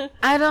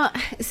 I don't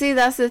see.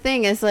 That's the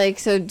thing. It's like,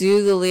 so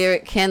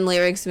can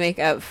lyrics make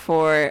up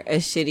for a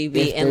shitty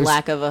beat If and there's-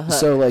 lack of a hook?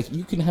 So like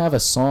you can have a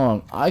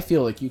song. I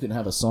feel like you can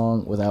have a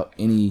song without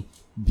any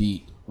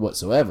beat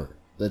whatsoever.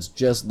 That's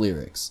just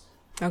lyrics.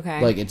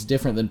 Okay. Like it's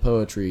different than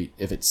poetry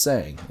if it's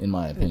sang, in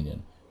my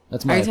opinion.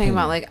 That's my Are you talking opinion.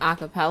 about like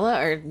acapella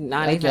or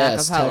not I even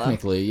guess acapella?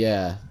 technically,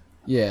 yeah,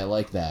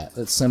 like that.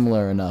 That's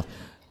similar enough,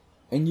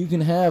 and you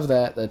can have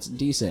that. That's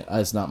decent.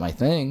 It's not my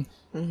thing,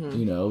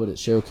 Mm-hmm. but it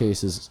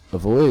showcases a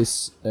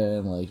voice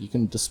and like you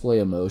can display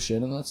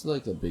emotion, and that's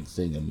like the big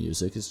thing in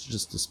music. Is to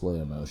just display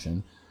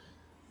emotion.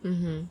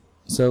 Mm-hmm.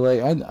 So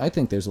like I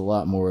think there's a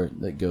lot more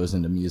that goes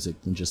into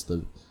music than just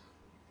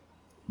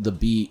the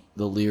beat,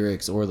 the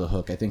lyrics, or the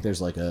hook. I think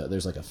there's like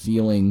a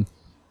feeling.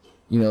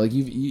 Like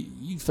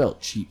you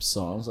felt cheap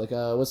songs. Like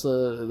what's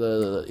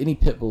the any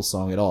Pitbull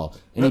song at all?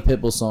 Any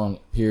Pitbull song,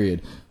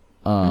 period.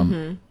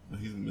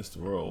 He's Mr.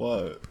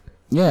 Worldwide.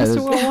 Yeah. Mr. there's-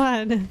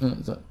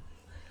 Worldwide.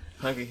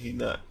 How can he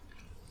not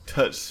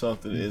touch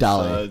something inside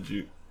Dolly.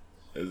 you?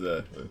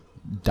 Exactly.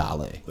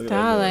 Dolly. Look at that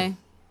Dolly, man.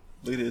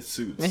 Look at his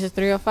suits. Mr.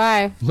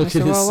 305, Look Mr.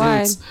 at his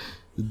Worldwide. suits.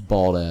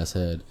 Bald ass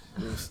head.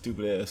 Those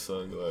stupid ass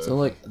sunglasses. So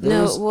like No,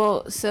 there's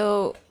well,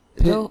 so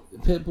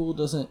Pitbull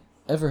doesn't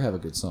ever have a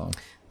good song.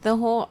 the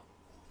whole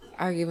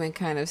argument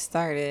kind of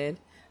started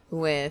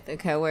with a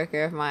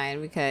coworker of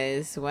mine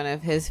because one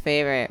of his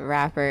favorite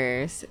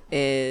rappers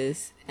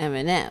is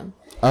Eminem,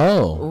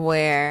 Oh.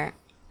 where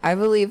I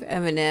believe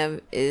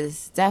Eminem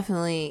is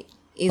definitely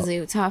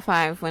easily top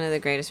 5, one of the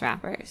greatest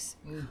rappers.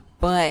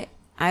 But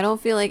I don't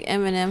feel like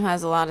Eminem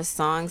has a lot of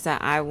songs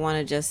that I want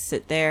to just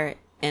sit there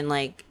and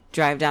like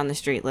drive down the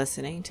street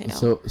listening to.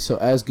 So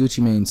as Gucci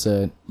Mane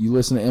said, you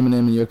listen to Eminem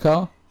in your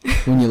car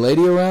when your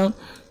lady around.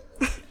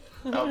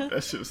 Oh,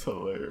 that shit was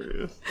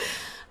hilarious.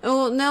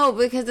 Well, no,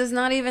 because it's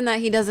not even that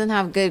he doesn't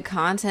have good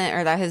content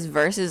or that his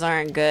verses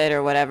aren't good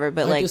or whatever,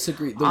 but I like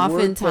disagree. The wordplay is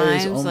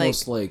oftentimes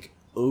almost like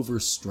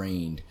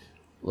overstrained.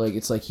 Like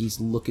it's like he's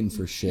looking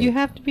for shit. You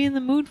have to be in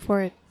the mood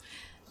for it.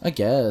 I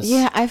guess.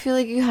 yeah, I feel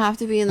like you have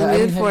to be in the I mean,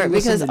 mood have for you it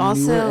listened because to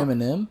also newer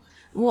Eminem.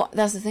 well,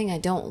 that's the thing, I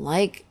don't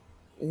like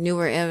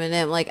newer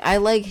Eminem. Like I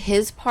like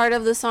his part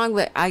of the song,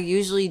 but I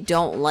usually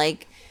don't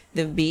like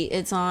the beat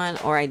it's on,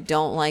 or I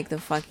don't like the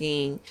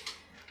fucking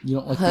You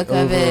don't like hook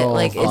the of it. overall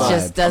Like it vibe.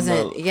 just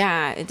doesn't. I'm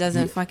not- It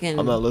doesn't fucking.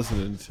 I'm not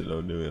listening to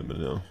no new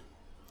Eminem.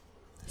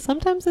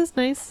 Sometimes it's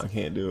nice. I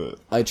can't do it.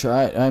 I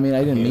tried. I mean, I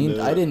didn't Can't mean.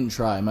 do I it. didn't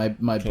try. My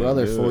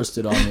brother do it. forced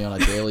it on me on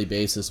a daily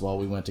basis while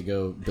we went to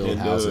go build Can't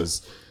do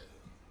houses.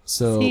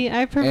 So See,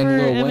 I and prefer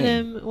Lil Wayne.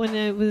 Eminem when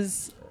it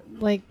was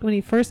like when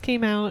he first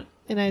came out,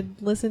 and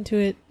I'd listen to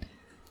it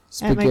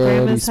at my Spaghetti,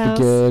 grandma's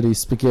house.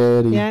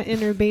 spaghetti. Yeah, in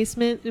her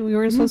basement, and we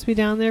weren't supposed to be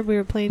down there. But we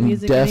were playing You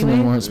music definitely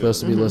anyway. weren't supposed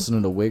to be Mhm.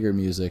 listening to Wigger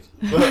music.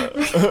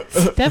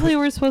 Definitely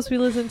weren't supposed to be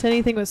listening to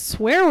anything with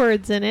swear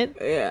words in it.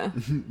 Yeah.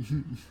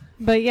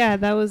 But yeah,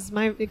 that was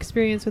my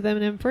experience with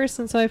Eminem first,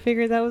 and so I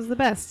figured that was the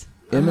best.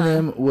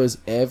 Eminem was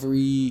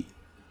every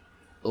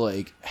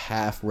like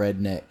half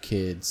redneck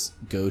kid's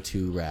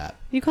go-to rap.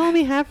 You call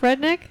me half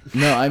redneck?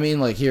 No, I mean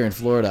like here in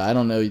Florida. I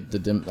don't know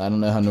I don't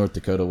know how North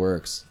Dakota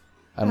works.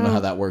 I don't know how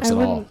that works at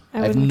all.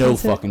 I have no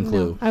fucking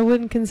clue. I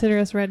wouldn't consider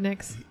us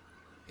rednecks.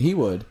 He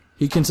would.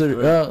 He considered.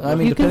 Well, I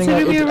mean, You depending on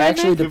consider me it a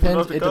actually redneck? depends.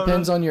 North It Dakota?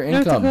 depends on your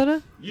North income.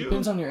 Dakota?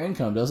 Depends on your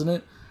income, doesn't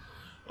it?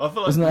 I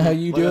feel like Isn't that how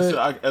you do I it?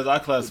 said, as I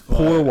classify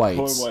Poor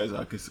whites. Poor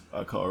whites,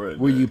 I call rednecks.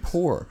 Were you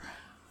poor?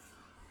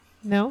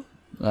 No.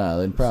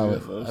 Then probably.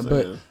 that's what I'm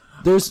But saying.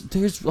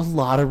 there's a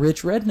lot of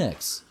rich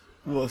rednecks.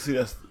 Well, see,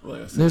 that's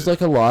like I said. There's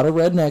like a lot of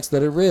rednecks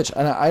that are rich,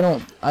 and I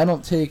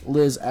don't take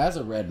Liz as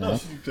a no,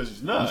 redneck. because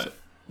she's not.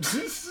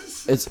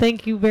 It's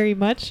Thank you very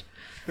much.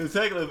 Because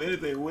technically, if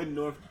anything,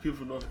 wouldn't people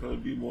from North Dakota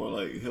be more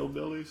like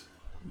hillbillies?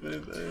 If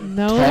anything?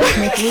 No.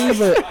 technically,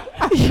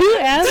 but You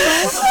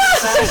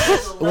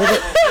asshole.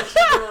 North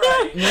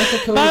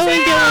Dakota's, Finally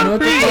getting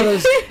North free.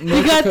 Dakota's,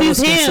 North got Dakota's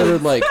these hands.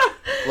 considered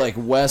like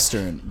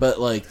Western, but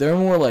like they're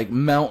more like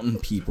mountain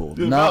people,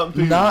 Yeah, not mountain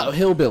people. not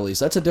hillbillies.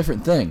 That's a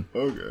different thing.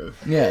 Okay.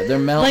 Yeah, they're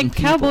mountain Like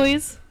people.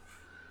 cowboys.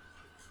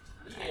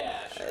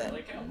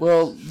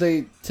 Well,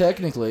 they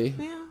technically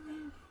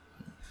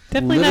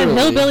Definitely Literally.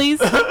 not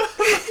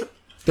hillbillies.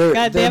 they're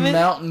God damn it.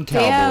 mountain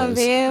Damn, cowboys.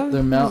 damn.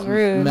 They're That's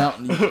rude.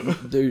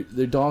 mountain.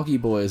 They're donkey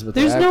boys, but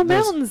There's they're no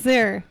there's- mountains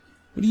there.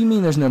 What do you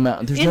mean? There's no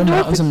mountain? There's In no North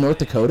mountains in North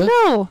Dakota.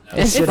 No.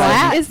 It's shit,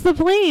 flat. It's the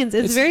plains.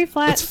 It's very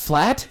flat. It's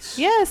flat.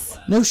 Yes.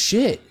 No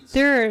shit.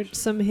 There are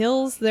some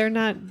hills. They're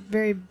not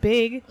very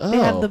big. Oh. They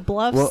have the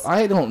bluffs. Well,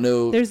 I don't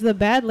know There's the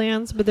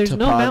Badlands, but there's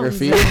no mountains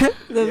topography.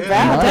 there. The Yeah,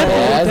 bad. My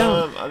Definitely bad.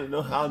 don't. I didn't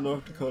know how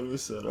North Dakota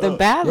was set up. The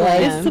bad Yeah,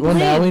 land. the well,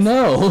 now we plains.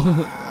 know.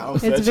 Wow,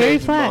 so It's that very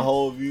changes flat. My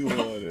whole view on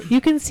it.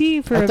 You can see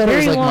for I a thought it very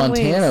was like long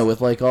Montana ways.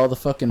 with like all the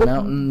fucking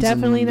mountains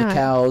Definitely and not. the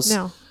cows.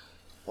 No.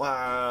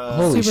 Wow.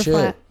 Holy Super shit!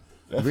 flat.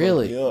 That fucked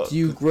Really? me up. Do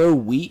you grow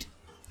wheat?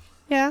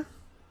 Yeah.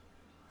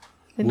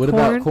 And What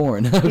about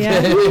corn? Okay,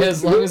 Yeah.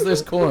 as long as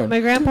there's corn. My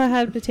grandpa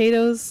had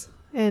potatoes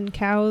and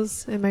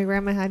cows, and my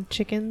grandma had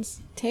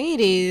chickens.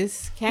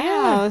 Tatties,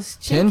 cows,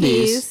 Tendies.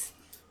 chickies.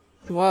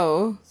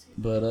 Whoa.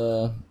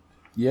 But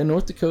yeah,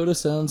 North Dakota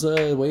sounds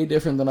way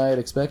different than I had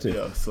expected.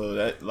 Yeah, so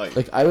that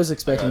Like I was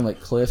expecting like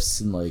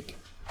cliffs and like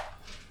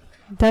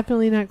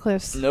Definitely not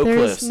cliffs. No There's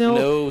cliffs.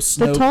 No The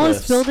snow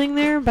tallest cliffs. building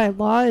there by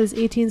law is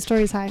 18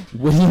 stories high.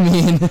 what do you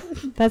mean?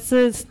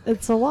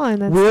 It's a law,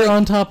 and that's We're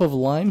on top of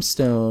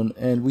limestone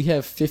and we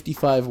have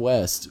 55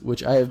 West,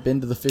 which I have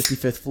been to the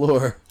 55th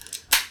floor.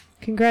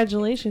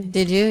 congratulations.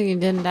 Did you? You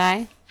didn't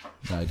die?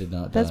 No, I did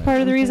not. That's die.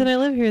 part of the reason I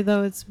live here,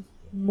 though. It's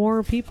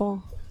more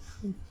people.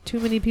 Too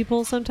many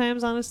people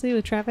sometimes, honestly,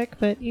 with traffic.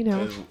 But you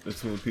know,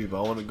 it's too many people.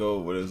 I want to go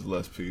where there's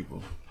less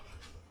people.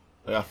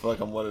 Like I feel like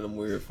I'm one of them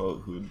weird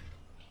folk who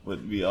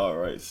would be all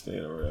right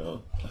staying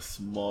around a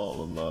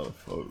small amount of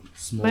folk.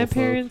 Small my folk.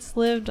 parents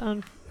lived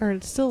on, or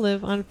still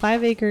live on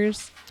 5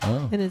 acres,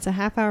 Oh, and it's a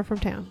half hour from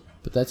town.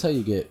 but that's how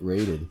you get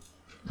rated.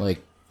 Like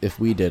if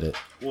we did it,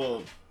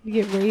 Well, You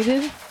get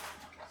raided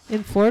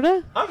in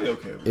Florida? I'd be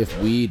okay with if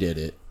that. we did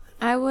it,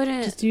 I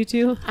wouldn't. Just you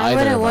two? I either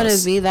wouldn't of want us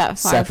to be that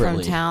far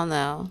separately. from town,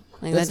 though.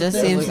 Like That's that just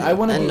the thing, seems like, I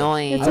wanna be-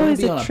 annoying. It's I want always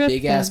to be a on a trip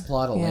big ass then.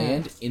 plot of Yeah.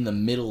 land in the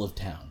middle of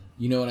town.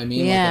 You know what I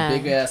mean? Yeah. Like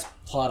a big ass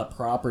plot of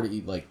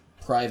property, like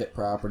private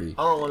property.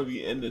 I don't want to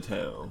be in the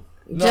town.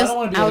 No, I Just don't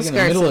wanna be, like, in the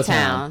outskirts middle of of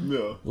town. town.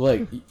 Yeah.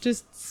 Like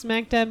Just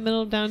smack dab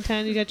middle of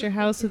downtown, you got your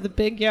house with a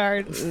big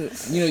yard,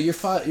 you know, you're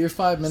 5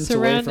 minutes away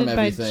surrounded from by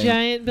everything.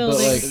 giant but,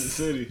 buildings. like, In the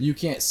city. you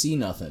can't see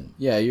nothing.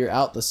 Yeah, you're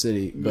out the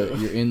city, but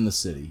you're in the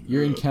city.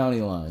 You're in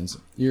county lines.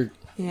 You're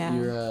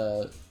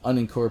Yeah.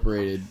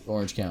 unincorporated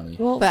Orange County.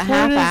 Well, But half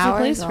Florida's the hour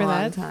place is a for long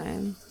that.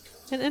 time.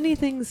 And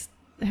anything's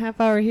a half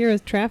hour here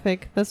with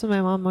traffic. That's what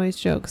my mom always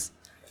jokes.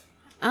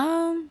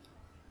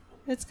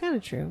 It's kind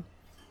of true.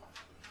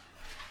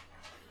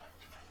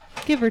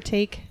 Give or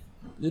take.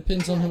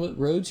 Depends on what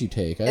roads you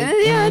take. Yeah,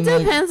 mean, it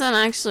like, depends on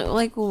actually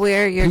like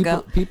where you're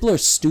people, going people are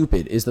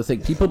stupid is the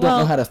thing. People don't Well,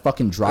 know how to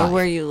fucking or drive.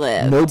 where you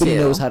live. Nobody too.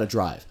 knows how to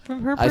drive.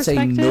 From her I say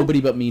perspective,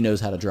 nobody but me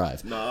knows how to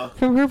drive. Nah.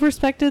 From her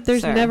perspective,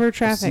 there's Sir. never I've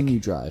seen traffic. you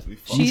drive. You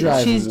She's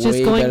drive just way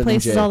better going than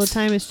places Jay. all the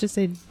time. It's just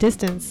a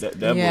distance.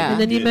 That Yeah.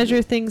 And then you yeah.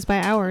 measure things by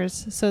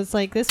hours. So it's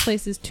like this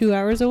place is 2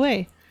 hours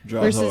away.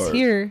 Drives versus hard.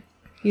 here,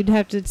 You'd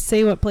have to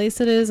say what place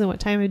it is and what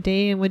time of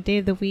day and what day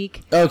of the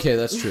week. Okay,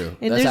 that's true.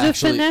 And that's there's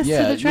actually, a finesse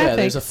yeah, to the traffic. Yeah,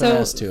 there's a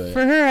finesse so to it.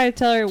 For her, I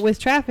tell her with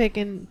traffic,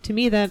 and to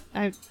me that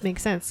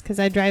makes sense because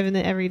I drive in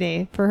it every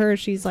day. For her,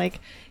 she's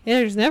like, yeah,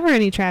 there's never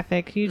any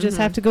traffic. You just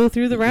have to go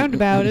through the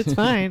roundabout. It's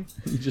fine.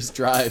 You just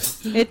drive.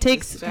 It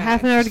takes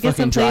half an hour to get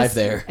Fucking someplace drive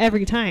there.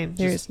 every time.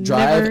 There's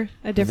drive never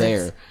a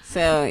difference. there.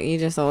 So you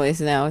just always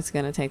know it's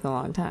going to take a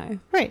long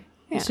time. Right.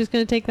 Yeah. It's just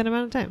going to take that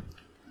amount of time.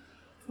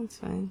 That's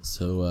fine.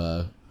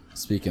 So,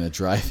 speaking of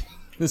driving,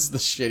 this is the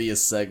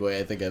shittiest segue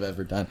I think I've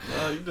ever done.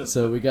 You just-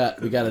 So we got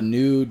a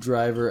new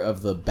driver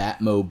of the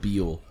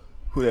Batmobile.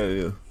 Who that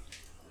is?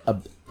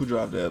 Who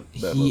drive that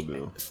He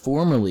Batmobile?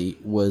 formerly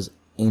was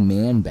a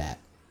man bat,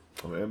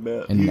 Oh, man,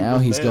 Bat. and now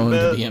was he's Man going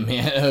Bat? to be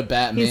a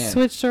Batman. He's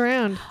switched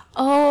around.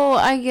 Oh,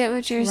 I get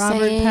what you're Robert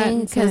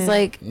saying. Because, Pattinson.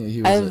 like, Yeah,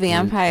 he was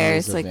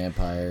vampires, he was like, a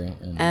vampire,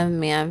 and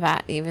man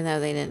bat, even though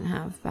they didn't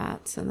have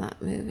bats in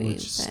that movie. which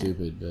is but-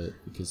 stupid, but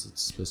because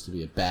it's supposed to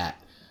be a bat.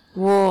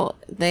 Well,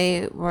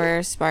 they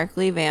were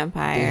sparkly They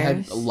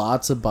vampires. had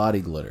lots of body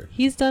glitter.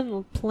 He's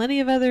done plenty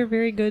of other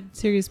very good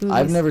serious movies.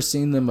 I've never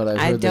seen them, but I've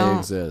I heard they don't-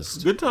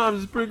 exist. Good Times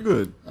is pretty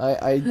good.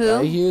 I Who?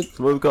 hear. It's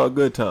what we call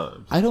Good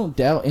Times. I don't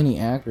doubt any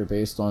actor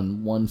based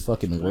on one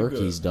fucking work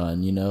good. he's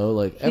done. You know,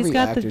 like every He's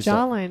got the actor's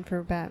done- jawline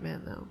for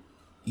Batman, though.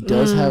 He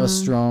does have a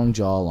strong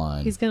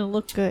jawline. He's going to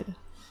look good.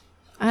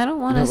 I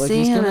don't want to You know, like, see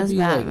he's him gonna as be,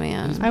 like,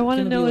 Batman. he's I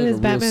wanna gonna know be, what like, his a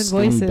real Batman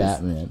skinny voice is.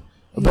 Batman.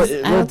 I don't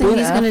think Ben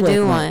he's gonna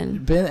do Affleck- one.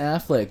 Ben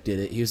Affleck did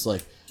it. He was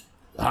like,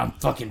 "I'm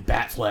fucking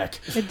Batfleck."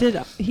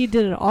 He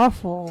did an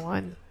awful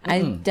one.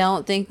 I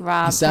don't think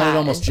Rob. He sounded Pat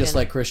almost is just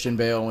gonna- like Christian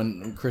Bale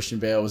when Christian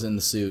Bale was in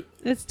the suit.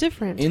 It's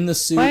different. In the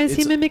suit, Why is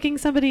he it's- mimicking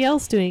somebody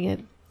else doing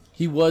it?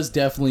 He was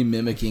definitely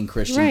mimicking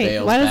Christian Right.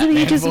 Bale's Why doesn't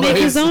Batman he just make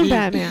his voice. own He-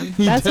 Batman?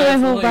 he That's what I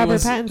hope definitely Robert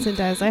was- Pattinson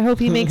does. I hope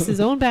he makes his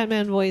own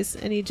Batman voice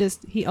and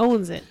he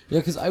owns it. Yeah,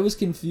 because I was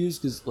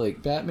confused because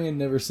like Batman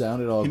never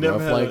sounded all He never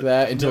gruff had like a-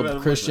 that he until never had a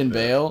voice Christian like that.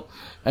 Bale,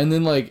 and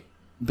then like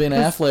Ben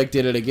Affleck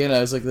did it again. I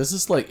was like, "This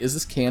is like, is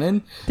this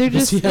canon? They're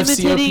Does just he have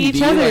imitating COPD?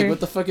 each other. Like, what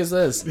the fuck is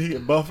this?" He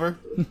get buffer.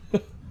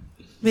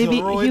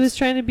 Maybe Steroids? he was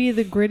trying to be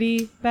the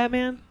gritty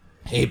Batman.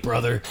 Hey,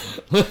 brother,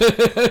 what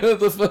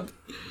the fuck?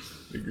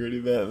 The gritty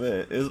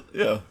Batman.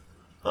 Yeah.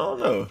 I don't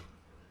know.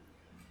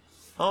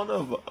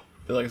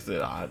 But like I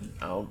said, I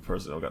don't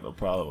personally don't got no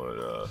problem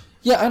with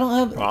Yeah, I don't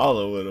have.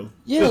 problem with him.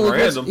 Yeah, Just like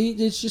random.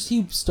 it's just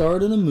he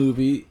starred in a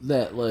movie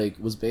that like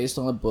was based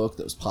on a book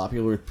that was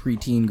popular with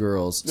preteen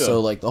girls. Yeah.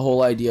 So like the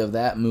whole idea of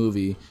that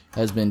movie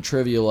has been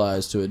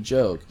trivialized to a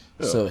joke.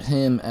 Yeah. So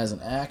him as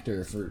an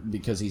actor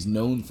because he's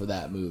known for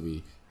that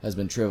movie has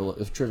been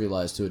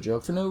trivialized to a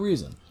joke for no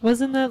reason.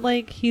 Wasn't that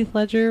like Heath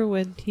Ledger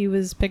when he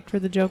was picked for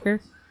the Joker?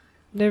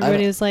 And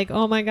everybody was like,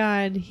 "Oh my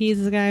God,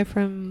 he's the guy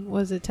from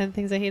was it 10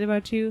 Things I Hate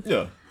About You?"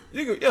 Yeah.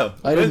 Yeah.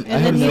 I And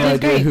had then he no was idea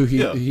great. who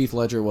Yeah. Heath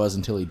Ledger was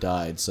until he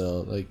died.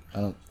 So like I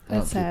don't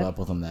That's keep sad. up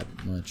with him that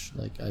much.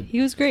 Like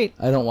He was great.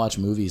 I don't watch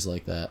movies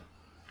like that.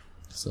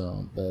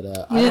 So, but You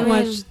I didn't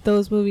mean- watch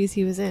those movies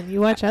he was in. You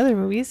watch other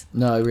movies.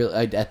 no,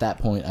 at that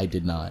point I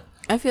did not.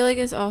 I feel like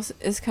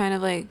it's kind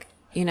of like,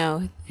 you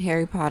know,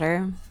 Harry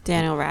Potter,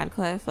 Daniel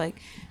Radcliffe, like,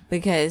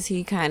 because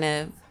he kind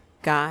of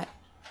got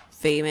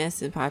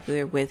famous and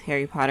popular with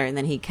Harry Potter, and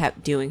then he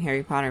kept doing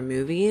Harry Potter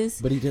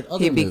movies. But he did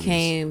other He movies.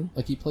 became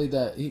Like he played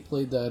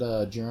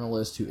that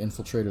journalist who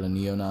infiltrated a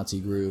neo-Nazi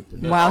group.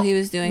 And while he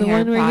was doing The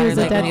Harry one where he Potter, was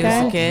a like when dead he was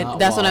guy? a kid. Not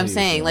That's what while I'm he was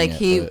saying. doing Like it,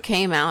 he but-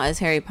 came out as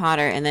Harry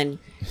Potter and then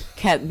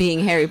kept being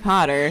Harry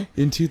Potter.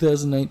 In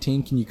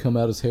 2019, can you come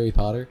out as Harry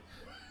Potter?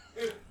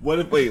 What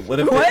if they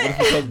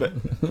come back?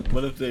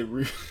 What if they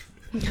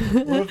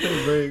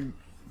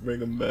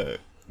bring him back?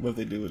 What if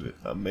they do with it?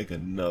 I'll make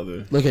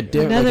another. Like a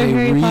Another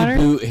Harry Potter?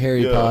 reboot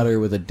Harry Yeah. Potter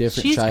with a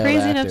different She's child crazy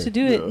actor. enough to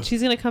do it. Yeah.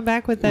 She's gonna come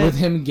back with that. With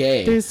him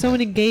gay. There's so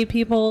many gay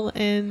people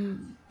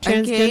and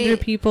transgender gay-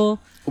 people.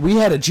 We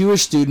had a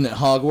Jewish student at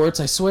Hogwarts,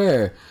 I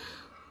swear.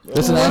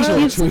 That's an Well, actual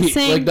keeps tweet.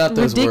 saying Like not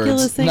those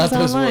ridiculous words. things Not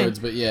those online. words,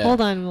 but yeah.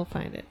 Hold on, we'll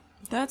find it.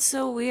 That's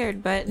so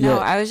weird. But no, Yeah.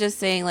 I was just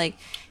saying, like,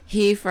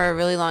 he, for a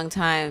really long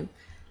time,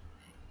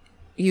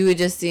 you would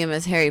just see him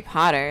as Harry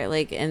Potter.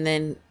 Like, and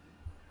then,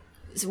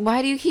 so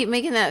why do you keep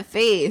making that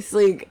face?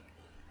 Like,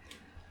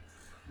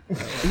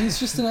 He's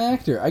just an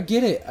actor. I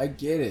get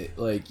it.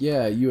 Like,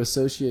 yeah, you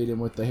associate him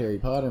with the Harry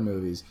Potter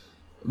movies.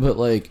 But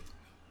like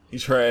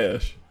He's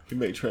trash. He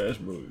make trash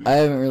movies. I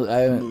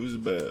haven't Movies are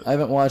bad. I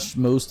haven't watched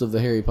most of the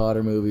Harry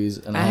Potter movies,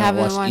 and I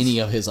haven't watched any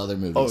of his other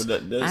movies. Oh,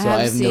 that's so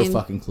I have no seen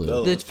fucking clue.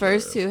 Oh, the that's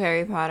first fair. 2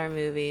 Harry Potter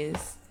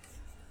movies.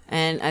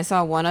 And I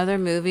saw one other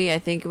movie, I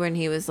think when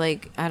he was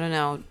like, I don't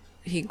know,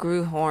 he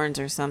grew horns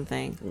or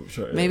something. Oh,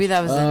 trash. Maybe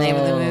that was the name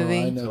of the Oh,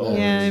 movie. I know Oh, that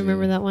Yeah, I movie.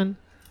 remember that one.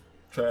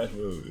 Trash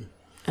movie.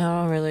 I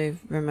don't really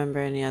remember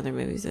any other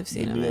movies I've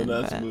seen him in.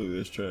 That's But movie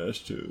is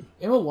trash too.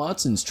 Emma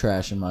Watson's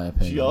trash in my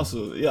opinion. She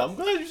also, yeah, I'm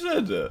glad you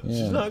said that. Yeah.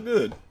 She's not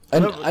good.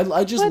 And Whatever.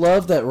 I just What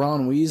love that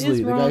Ron is Weasley,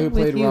 the guy wrong who with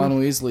played you? Ron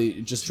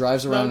Weasley, just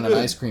drives around in not an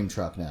good. ice cream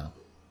truck now.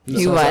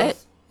 he what?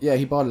 Yeah,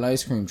 he bought an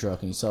ice cream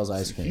truck and he sells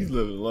ice cream. He's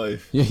living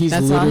life. Yeah, he's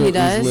That's all he literally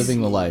does?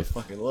 living the life.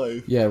 Fucking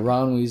life. Yeah,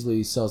 Ron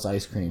Weasley sells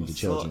ice cream to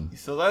children. He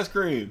sells ice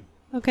cream.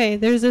 Okay,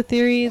 there's a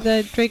theory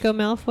that Draco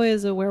Malfoy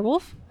is a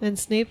werewolf and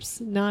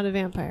Snape's not a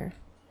vampire.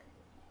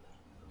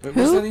 What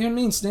does that even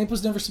mean? Snape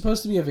was never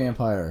supposed to be a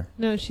vampire.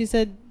 No, she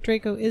said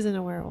Draco isn't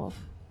a werewolf.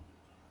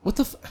 What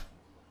the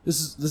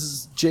This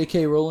is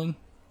J.K. Rowling?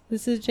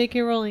 This is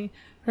J.K. Rowling.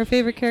 Her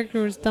favorite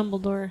character was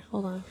Dumbledore.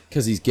 Hold on.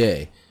 Because he's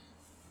gay.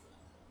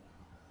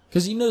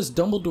 Because you notice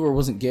Dumbledore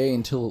wasn't gay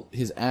until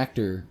his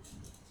actor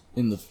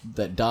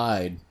that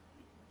died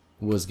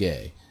was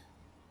gay.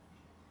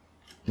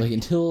 Like,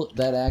 until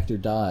that actor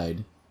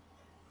died,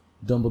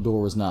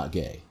 Dumbledore was not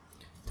gay.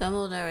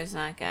 Dumbledore is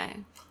not gay.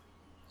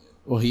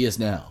 Well, he is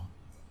now.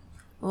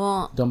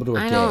 Well, Dumbledore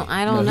I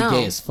gay. don't know. He's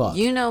gay as fuck.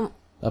 You know,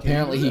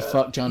 Apparently he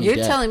fucked Johnny you're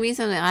Depp. telling me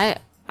something I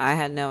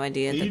had no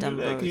idea Can that you do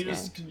that? Dumbledore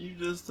was gay. Can you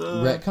just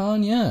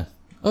Retcon? Yeah.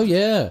 Oh,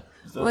 yeah.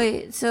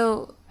 Wait,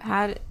 so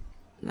how did...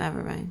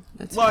 Never mind.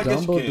 That's Well, I fine.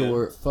 guess you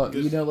Dumbledore, can. fuck,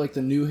 you know, like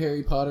the new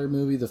Harry Potter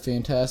movie, The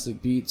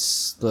Fantastic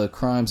Beasts, The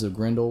Crimes of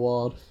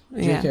Grindelwald.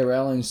 Yeah. J.K.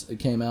 Rowling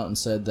came out and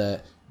said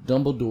that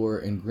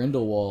Dumbledore and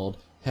Grindelwald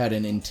had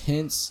an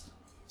intense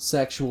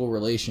sexual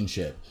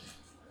relationship.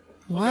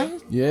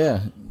 What?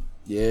 Yeah.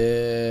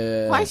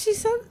 Yeah. Why she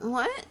said...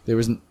 What? There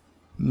was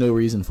no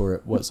reason for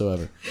it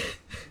whatsoever.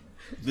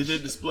 Did they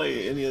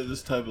display any of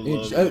this type of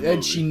love?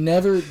 And she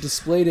never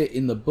displayed it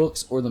in the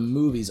books or the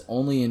movies,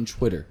 only in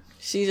Twitter.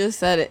 She just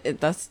said it.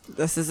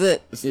 This is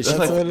it. That's like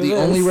like what the it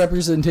only is.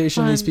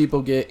 representation these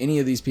people get, any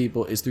of these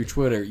people, is through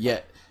Twitter,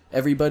 yet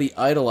everybody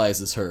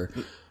idolizes her.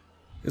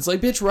 It's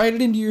like, bitch, write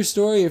it into your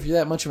story if you're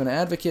that much of an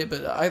advocate,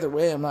 but either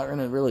way, I'm not going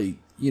to really,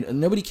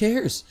 nobody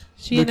cares.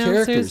 She They're announced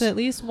characters. there's at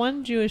least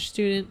one Jewish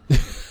student.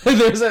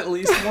 There's at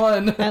least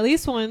one. At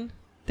least one.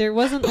 There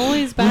wasn't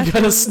always We gotta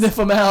bathrooms. sniff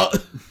them out.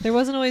 There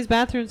wasn't always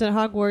bathrooms at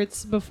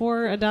Hogwarts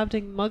before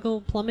adopting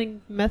Muggle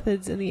plumbing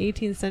methods in the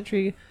 18th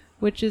century.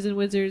 Witches and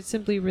wizards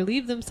simply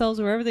relieved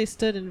themselves wherever they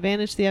stood and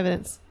vanished the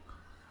evidence.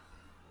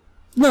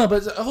 No,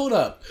 but hold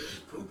up.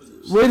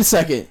 Wait a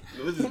second.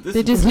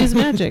 They just use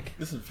magic.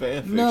 This is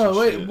fan fiction. No,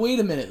 shit. wait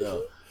a minute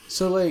though.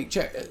 So like,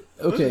 check.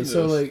 What Okay, is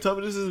so this? like, tell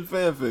me this isn't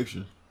fan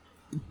fiction.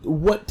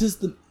 what does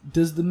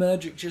the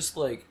magic just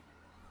like?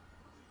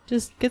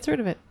 Just gets rid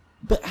of it.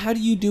 But how do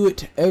you do it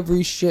to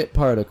every shit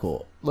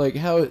particle? Like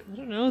how it, I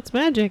don't know. It's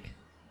magic.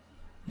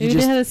 You Maybe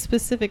just- they had a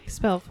specific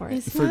spell for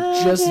it. for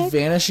just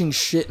vanishing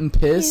shit and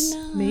piss?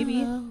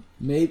 Maybe.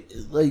 Maybe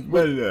like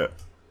Right at that.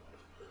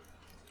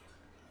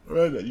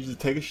 Right at that. You just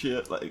take a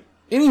shit like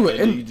anyway,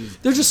 and and you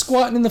just- they're just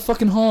squatting in the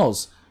fucking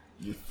halls.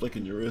 you're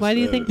flicking your wrist. Why do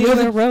you at think it. they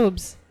wear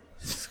robes?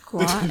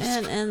 Squatting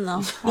in the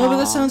hall. No, but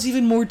that sounds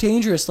even more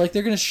dangerous. Like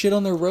they're gonna shit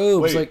on their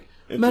robes. Wait, like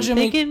if imagine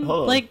They make, can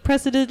hold on. like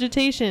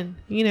prestidigitation,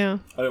 you know.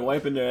 Are they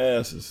wiping their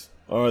asses,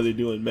 or are they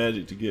doing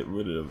magic to get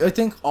rid of I it?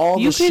 think all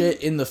You the could-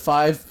 shit in the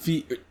 5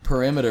 feet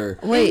perimeter.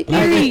 Wait, In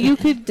theory, you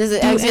could does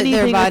it do exit anything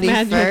their with body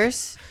magic.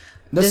 first?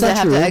 That's Does not it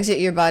have true. to exit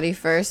your body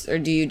first, or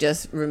do you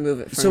just remove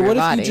it from So your what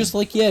body? if you just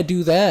like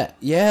do that?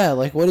 Yeah,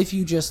 like what if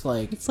you just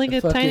like It's like a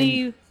fucking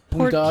tiny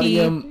port key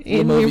Wingardium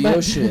in your Leviosa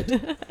butt.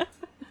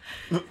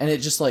 shit, and it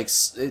just like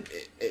it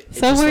just,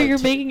 Somewhere like, you're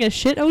making a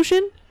shit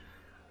ocean?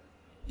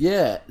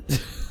 yeah.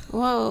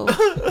 Whoa.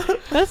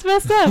 That's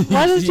messed up.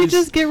 Why don't you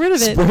just get rid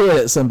of it? Spray it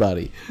at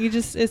somebody.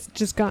 It's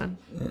just gone.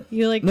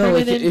 You like No, turn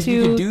like, it if you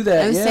into could do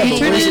that, I'm yeah. saying- but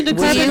turn where's it into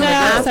where's carbon it gonna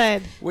go?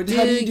 dioxide.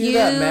 How do you do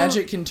that? you-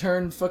 Magic can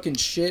turn fucking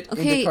shit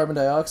into Okay. carbon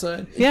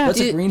dioxide? Yeah. That's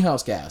a Do-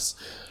 greenhouse gas.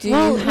 Do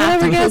Well, you have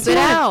to whatever gets poop it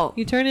what. out?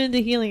 You turn it into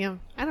helium.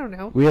 I don't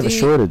know. We have Do a you-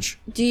 shortage.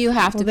 Do you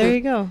have Well, to? there poop,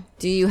 you go.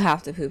 Do you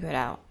have to poop it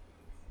out,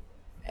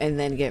 and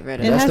then get rid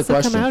of It That's it? has the to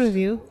question. come out of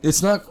you.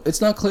 It's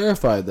not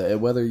clarified that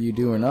whether you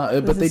do or not.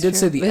 But This they is did true.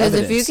 say the Because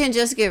evidence. if you can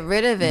just get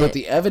rid of it, But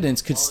the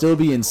evidence could still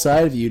be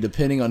inside of you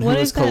depending on who What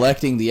is if that-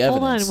 collecting the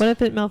Hold evidence. on. What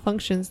if it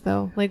malfunctions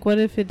though? Like, what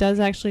if it does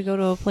actually go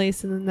to a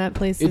place and then that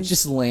place It is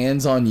just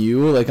lands on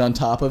you, like on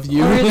top of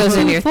you. Or it goes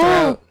in your full?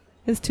 throat.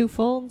 It's too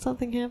full and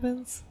something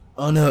happens.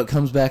 Oh no, it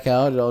comes back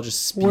out. It all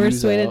just spews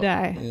Worst way to out.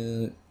 die.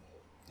 Yeah.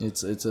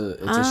 It's a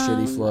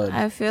shitty flood.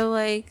 I feel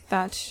like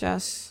that's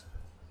just.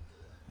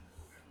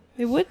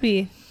 It would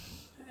be.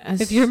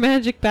 If your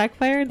magic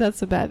backfired,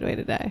 that's a bad way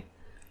to die.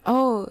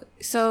 Oh,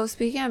 so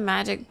speaking of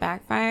magic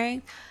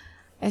backfiring,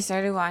 I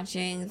started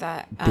watching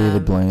that.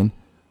 David Blaine.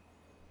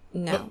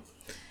 No.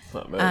 It's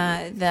not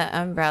magic. The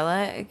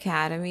Umbrella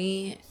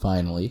Academy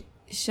Finally.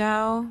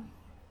 show.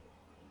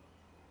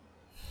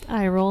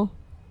 Eye roll.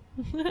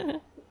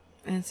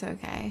 It's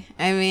okay.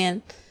 I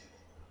mean,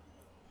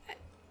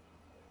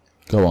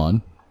 Go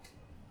on.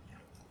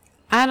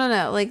 I don't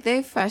know. Like,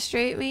 they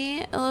frustrate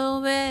me a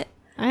little bit.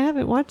 I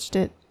haven't watched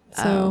it,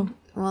 so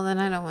Well, then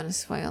I don't want to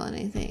spoil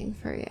anything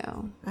for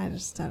you. I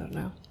don't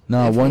know.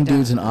 No, If one you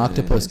dude's an don't know what it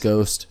octopus is.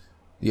 ghost.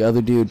 The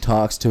other dude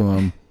talks to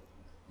him.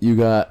 You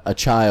got a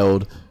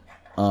child.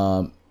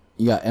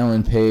 You got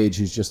Ellen Page,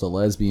 who's just a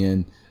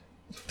lesbian.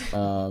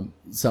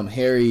 Some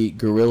hairy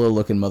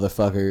gorilla-looking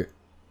motherfucker.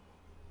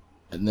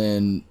 and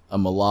then a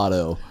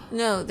mulatto.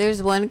 No,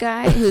 there's one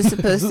guy who's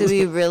supposed to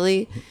be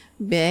really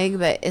big,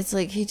 but it's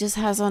like he just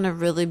has on a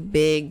really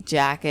big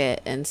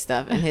jacket and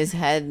stuff, and his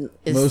head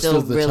is Most still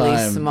of the really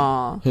time,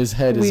 small. His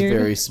head is Weird.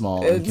 very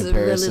small in It's really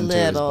comparison to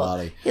his little.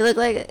 body. He looked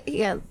like he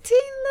got a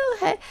teeny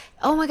little head.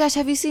 Oh my gosh,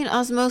 have you seen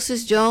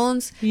Osmosis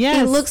Jones? Yes.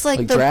 He looks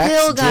like the Drax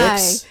pill guy.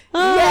 Drips?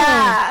 Oh.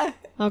 Yeah.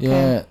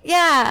 Okay.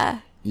 Yeah,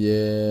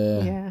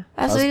 Yeah. Yeah.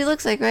 That's what he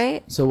looks like,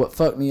 right? So what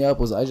fucked me up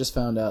was I just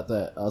found out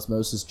that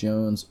Osmosis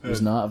Jones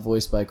was not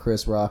voiced by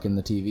Chris Rock in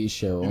the TV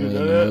show, only in the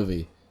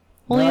movie.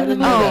 Only No, in the I didn't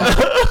know movie.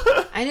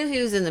 that. I knew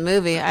he was in the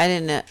movie. I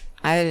didn't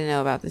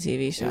know about the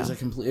TV It show. was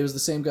It was the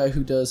same guy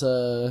who does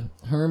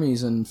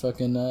Hermes and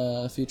fucking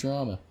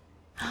Futurama.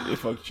 They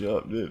fucked you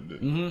up, didn't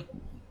it? Mm-hmm.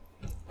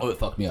 Oh, it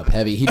fucked me up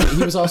heavy. He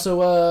was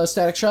also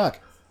Static Shock.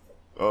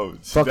 Oh,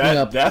 Fucked me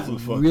up That's what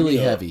fucked really me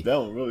up. heavy. That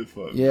one really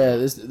fucked me Yeah, up.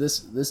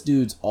 this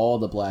dude's all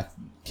the black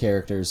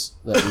characters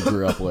that we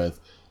grew up with.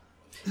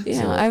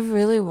 Yeah, So, I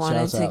really wanted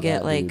shouts to out get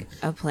that like dude.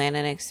 a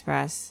Planet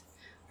Express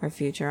or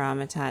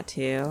Futurama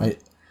tattoo.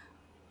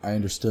 I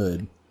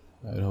understood.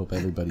 I would hope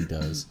everybody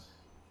does.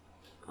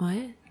 What?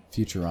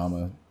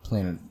 Futurama,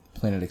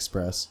 Planet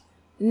Express.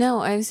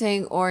 No, I'm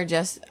saying, or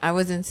just, I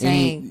wasn't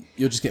saying.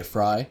 You'll just get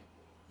Fry.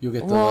 You'll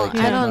get the Well, like.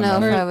 I don't know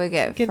if Or I would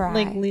get Fry.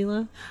 like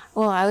Leela.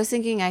 Well, I was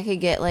thinking I could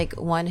get like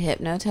one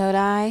Hypnotoad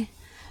eye.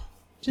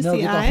 Just no, the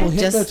get eye. the whole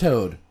Just-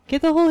 Hypnotoad.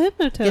 Get the whole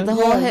Hypnotoad. Get the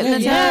whole Hypnotoad.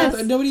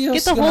 Yes. Nobody else Get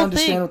is the gonna whole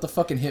understand thing. what the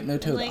fucking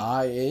Hypnotoad Like-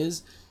 eye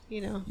is. You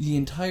know. The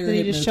entire Then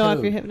you just show off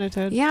Hypnotoad. your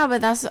Hypnotoad. Yeah, but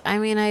that's, I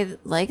mean, I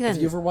like that. Have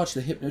you ever watched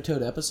the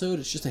Hypnotoad episode?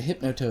 It's just a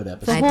Hypnotoad The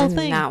episode. I whole did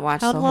thing. not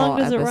watch How the long whole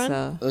does it run?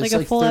 episode. It's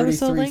Like a full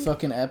episode 33 length?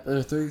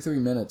 fucking 33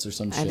 minutes or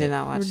some shit. I did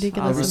not watch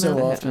Ridiculous all Every of so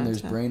the often,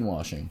 there's Hypnotoad.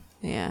 brainwashing.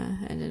 Yeah,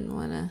 I didn't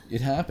want to. It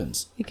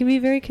happens. It can be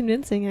very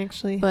convincing,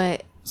 actually.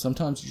 But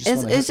Sometimes you just it's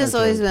want to just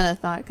always been a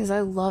thought because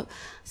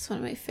it's one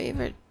of my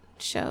favorite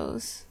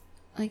shows,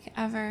 like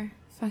ever.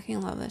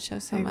 Fucking love that show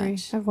so I agree.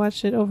 much. I've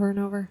watched it over and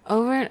over.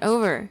 Over and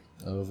over.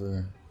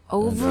 over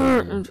Over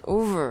and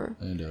over.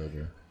 and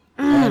over.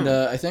 And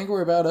I think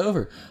we're about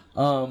over.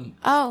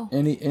 Oh,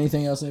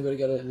 Anything else? Anybody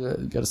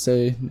gotta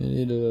say?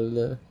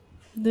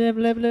 Blah,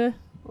 blah, blah.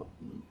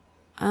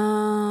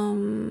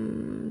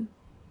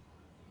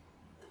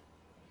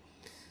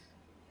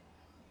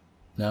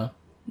 No.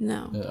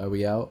 no. Are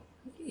we out?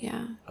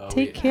 Yeah.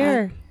 Take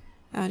care.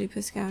 Audi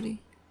Piscouty.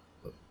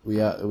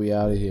 We out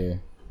of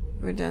here.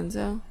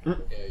 Redenzo.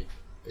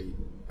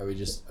 Are we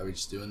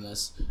just doing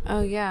this?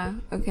 Oh, yeah.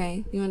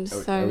 Okay. You want to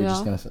Are start we it just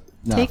off? gonna?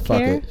 Nah, Take fuck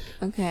care. it.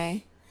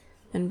 Okay.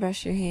 And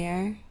brush your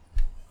hair.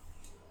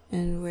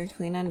 And wear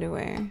clean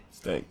underwear.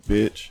 Stank,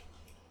 bitch.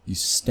 You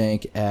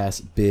stank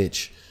ass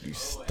bitch. You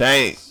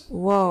stank.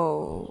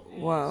 Whoa.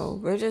 Whoa.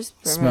 We're just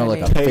Smell like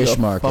a promoting- Take fish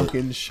a market.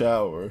 fucking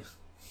shower.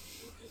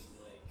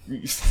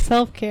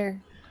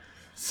 Self-care.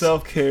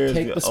 Self-care is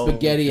Take your the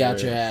spaghetti own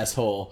out your care. asshole.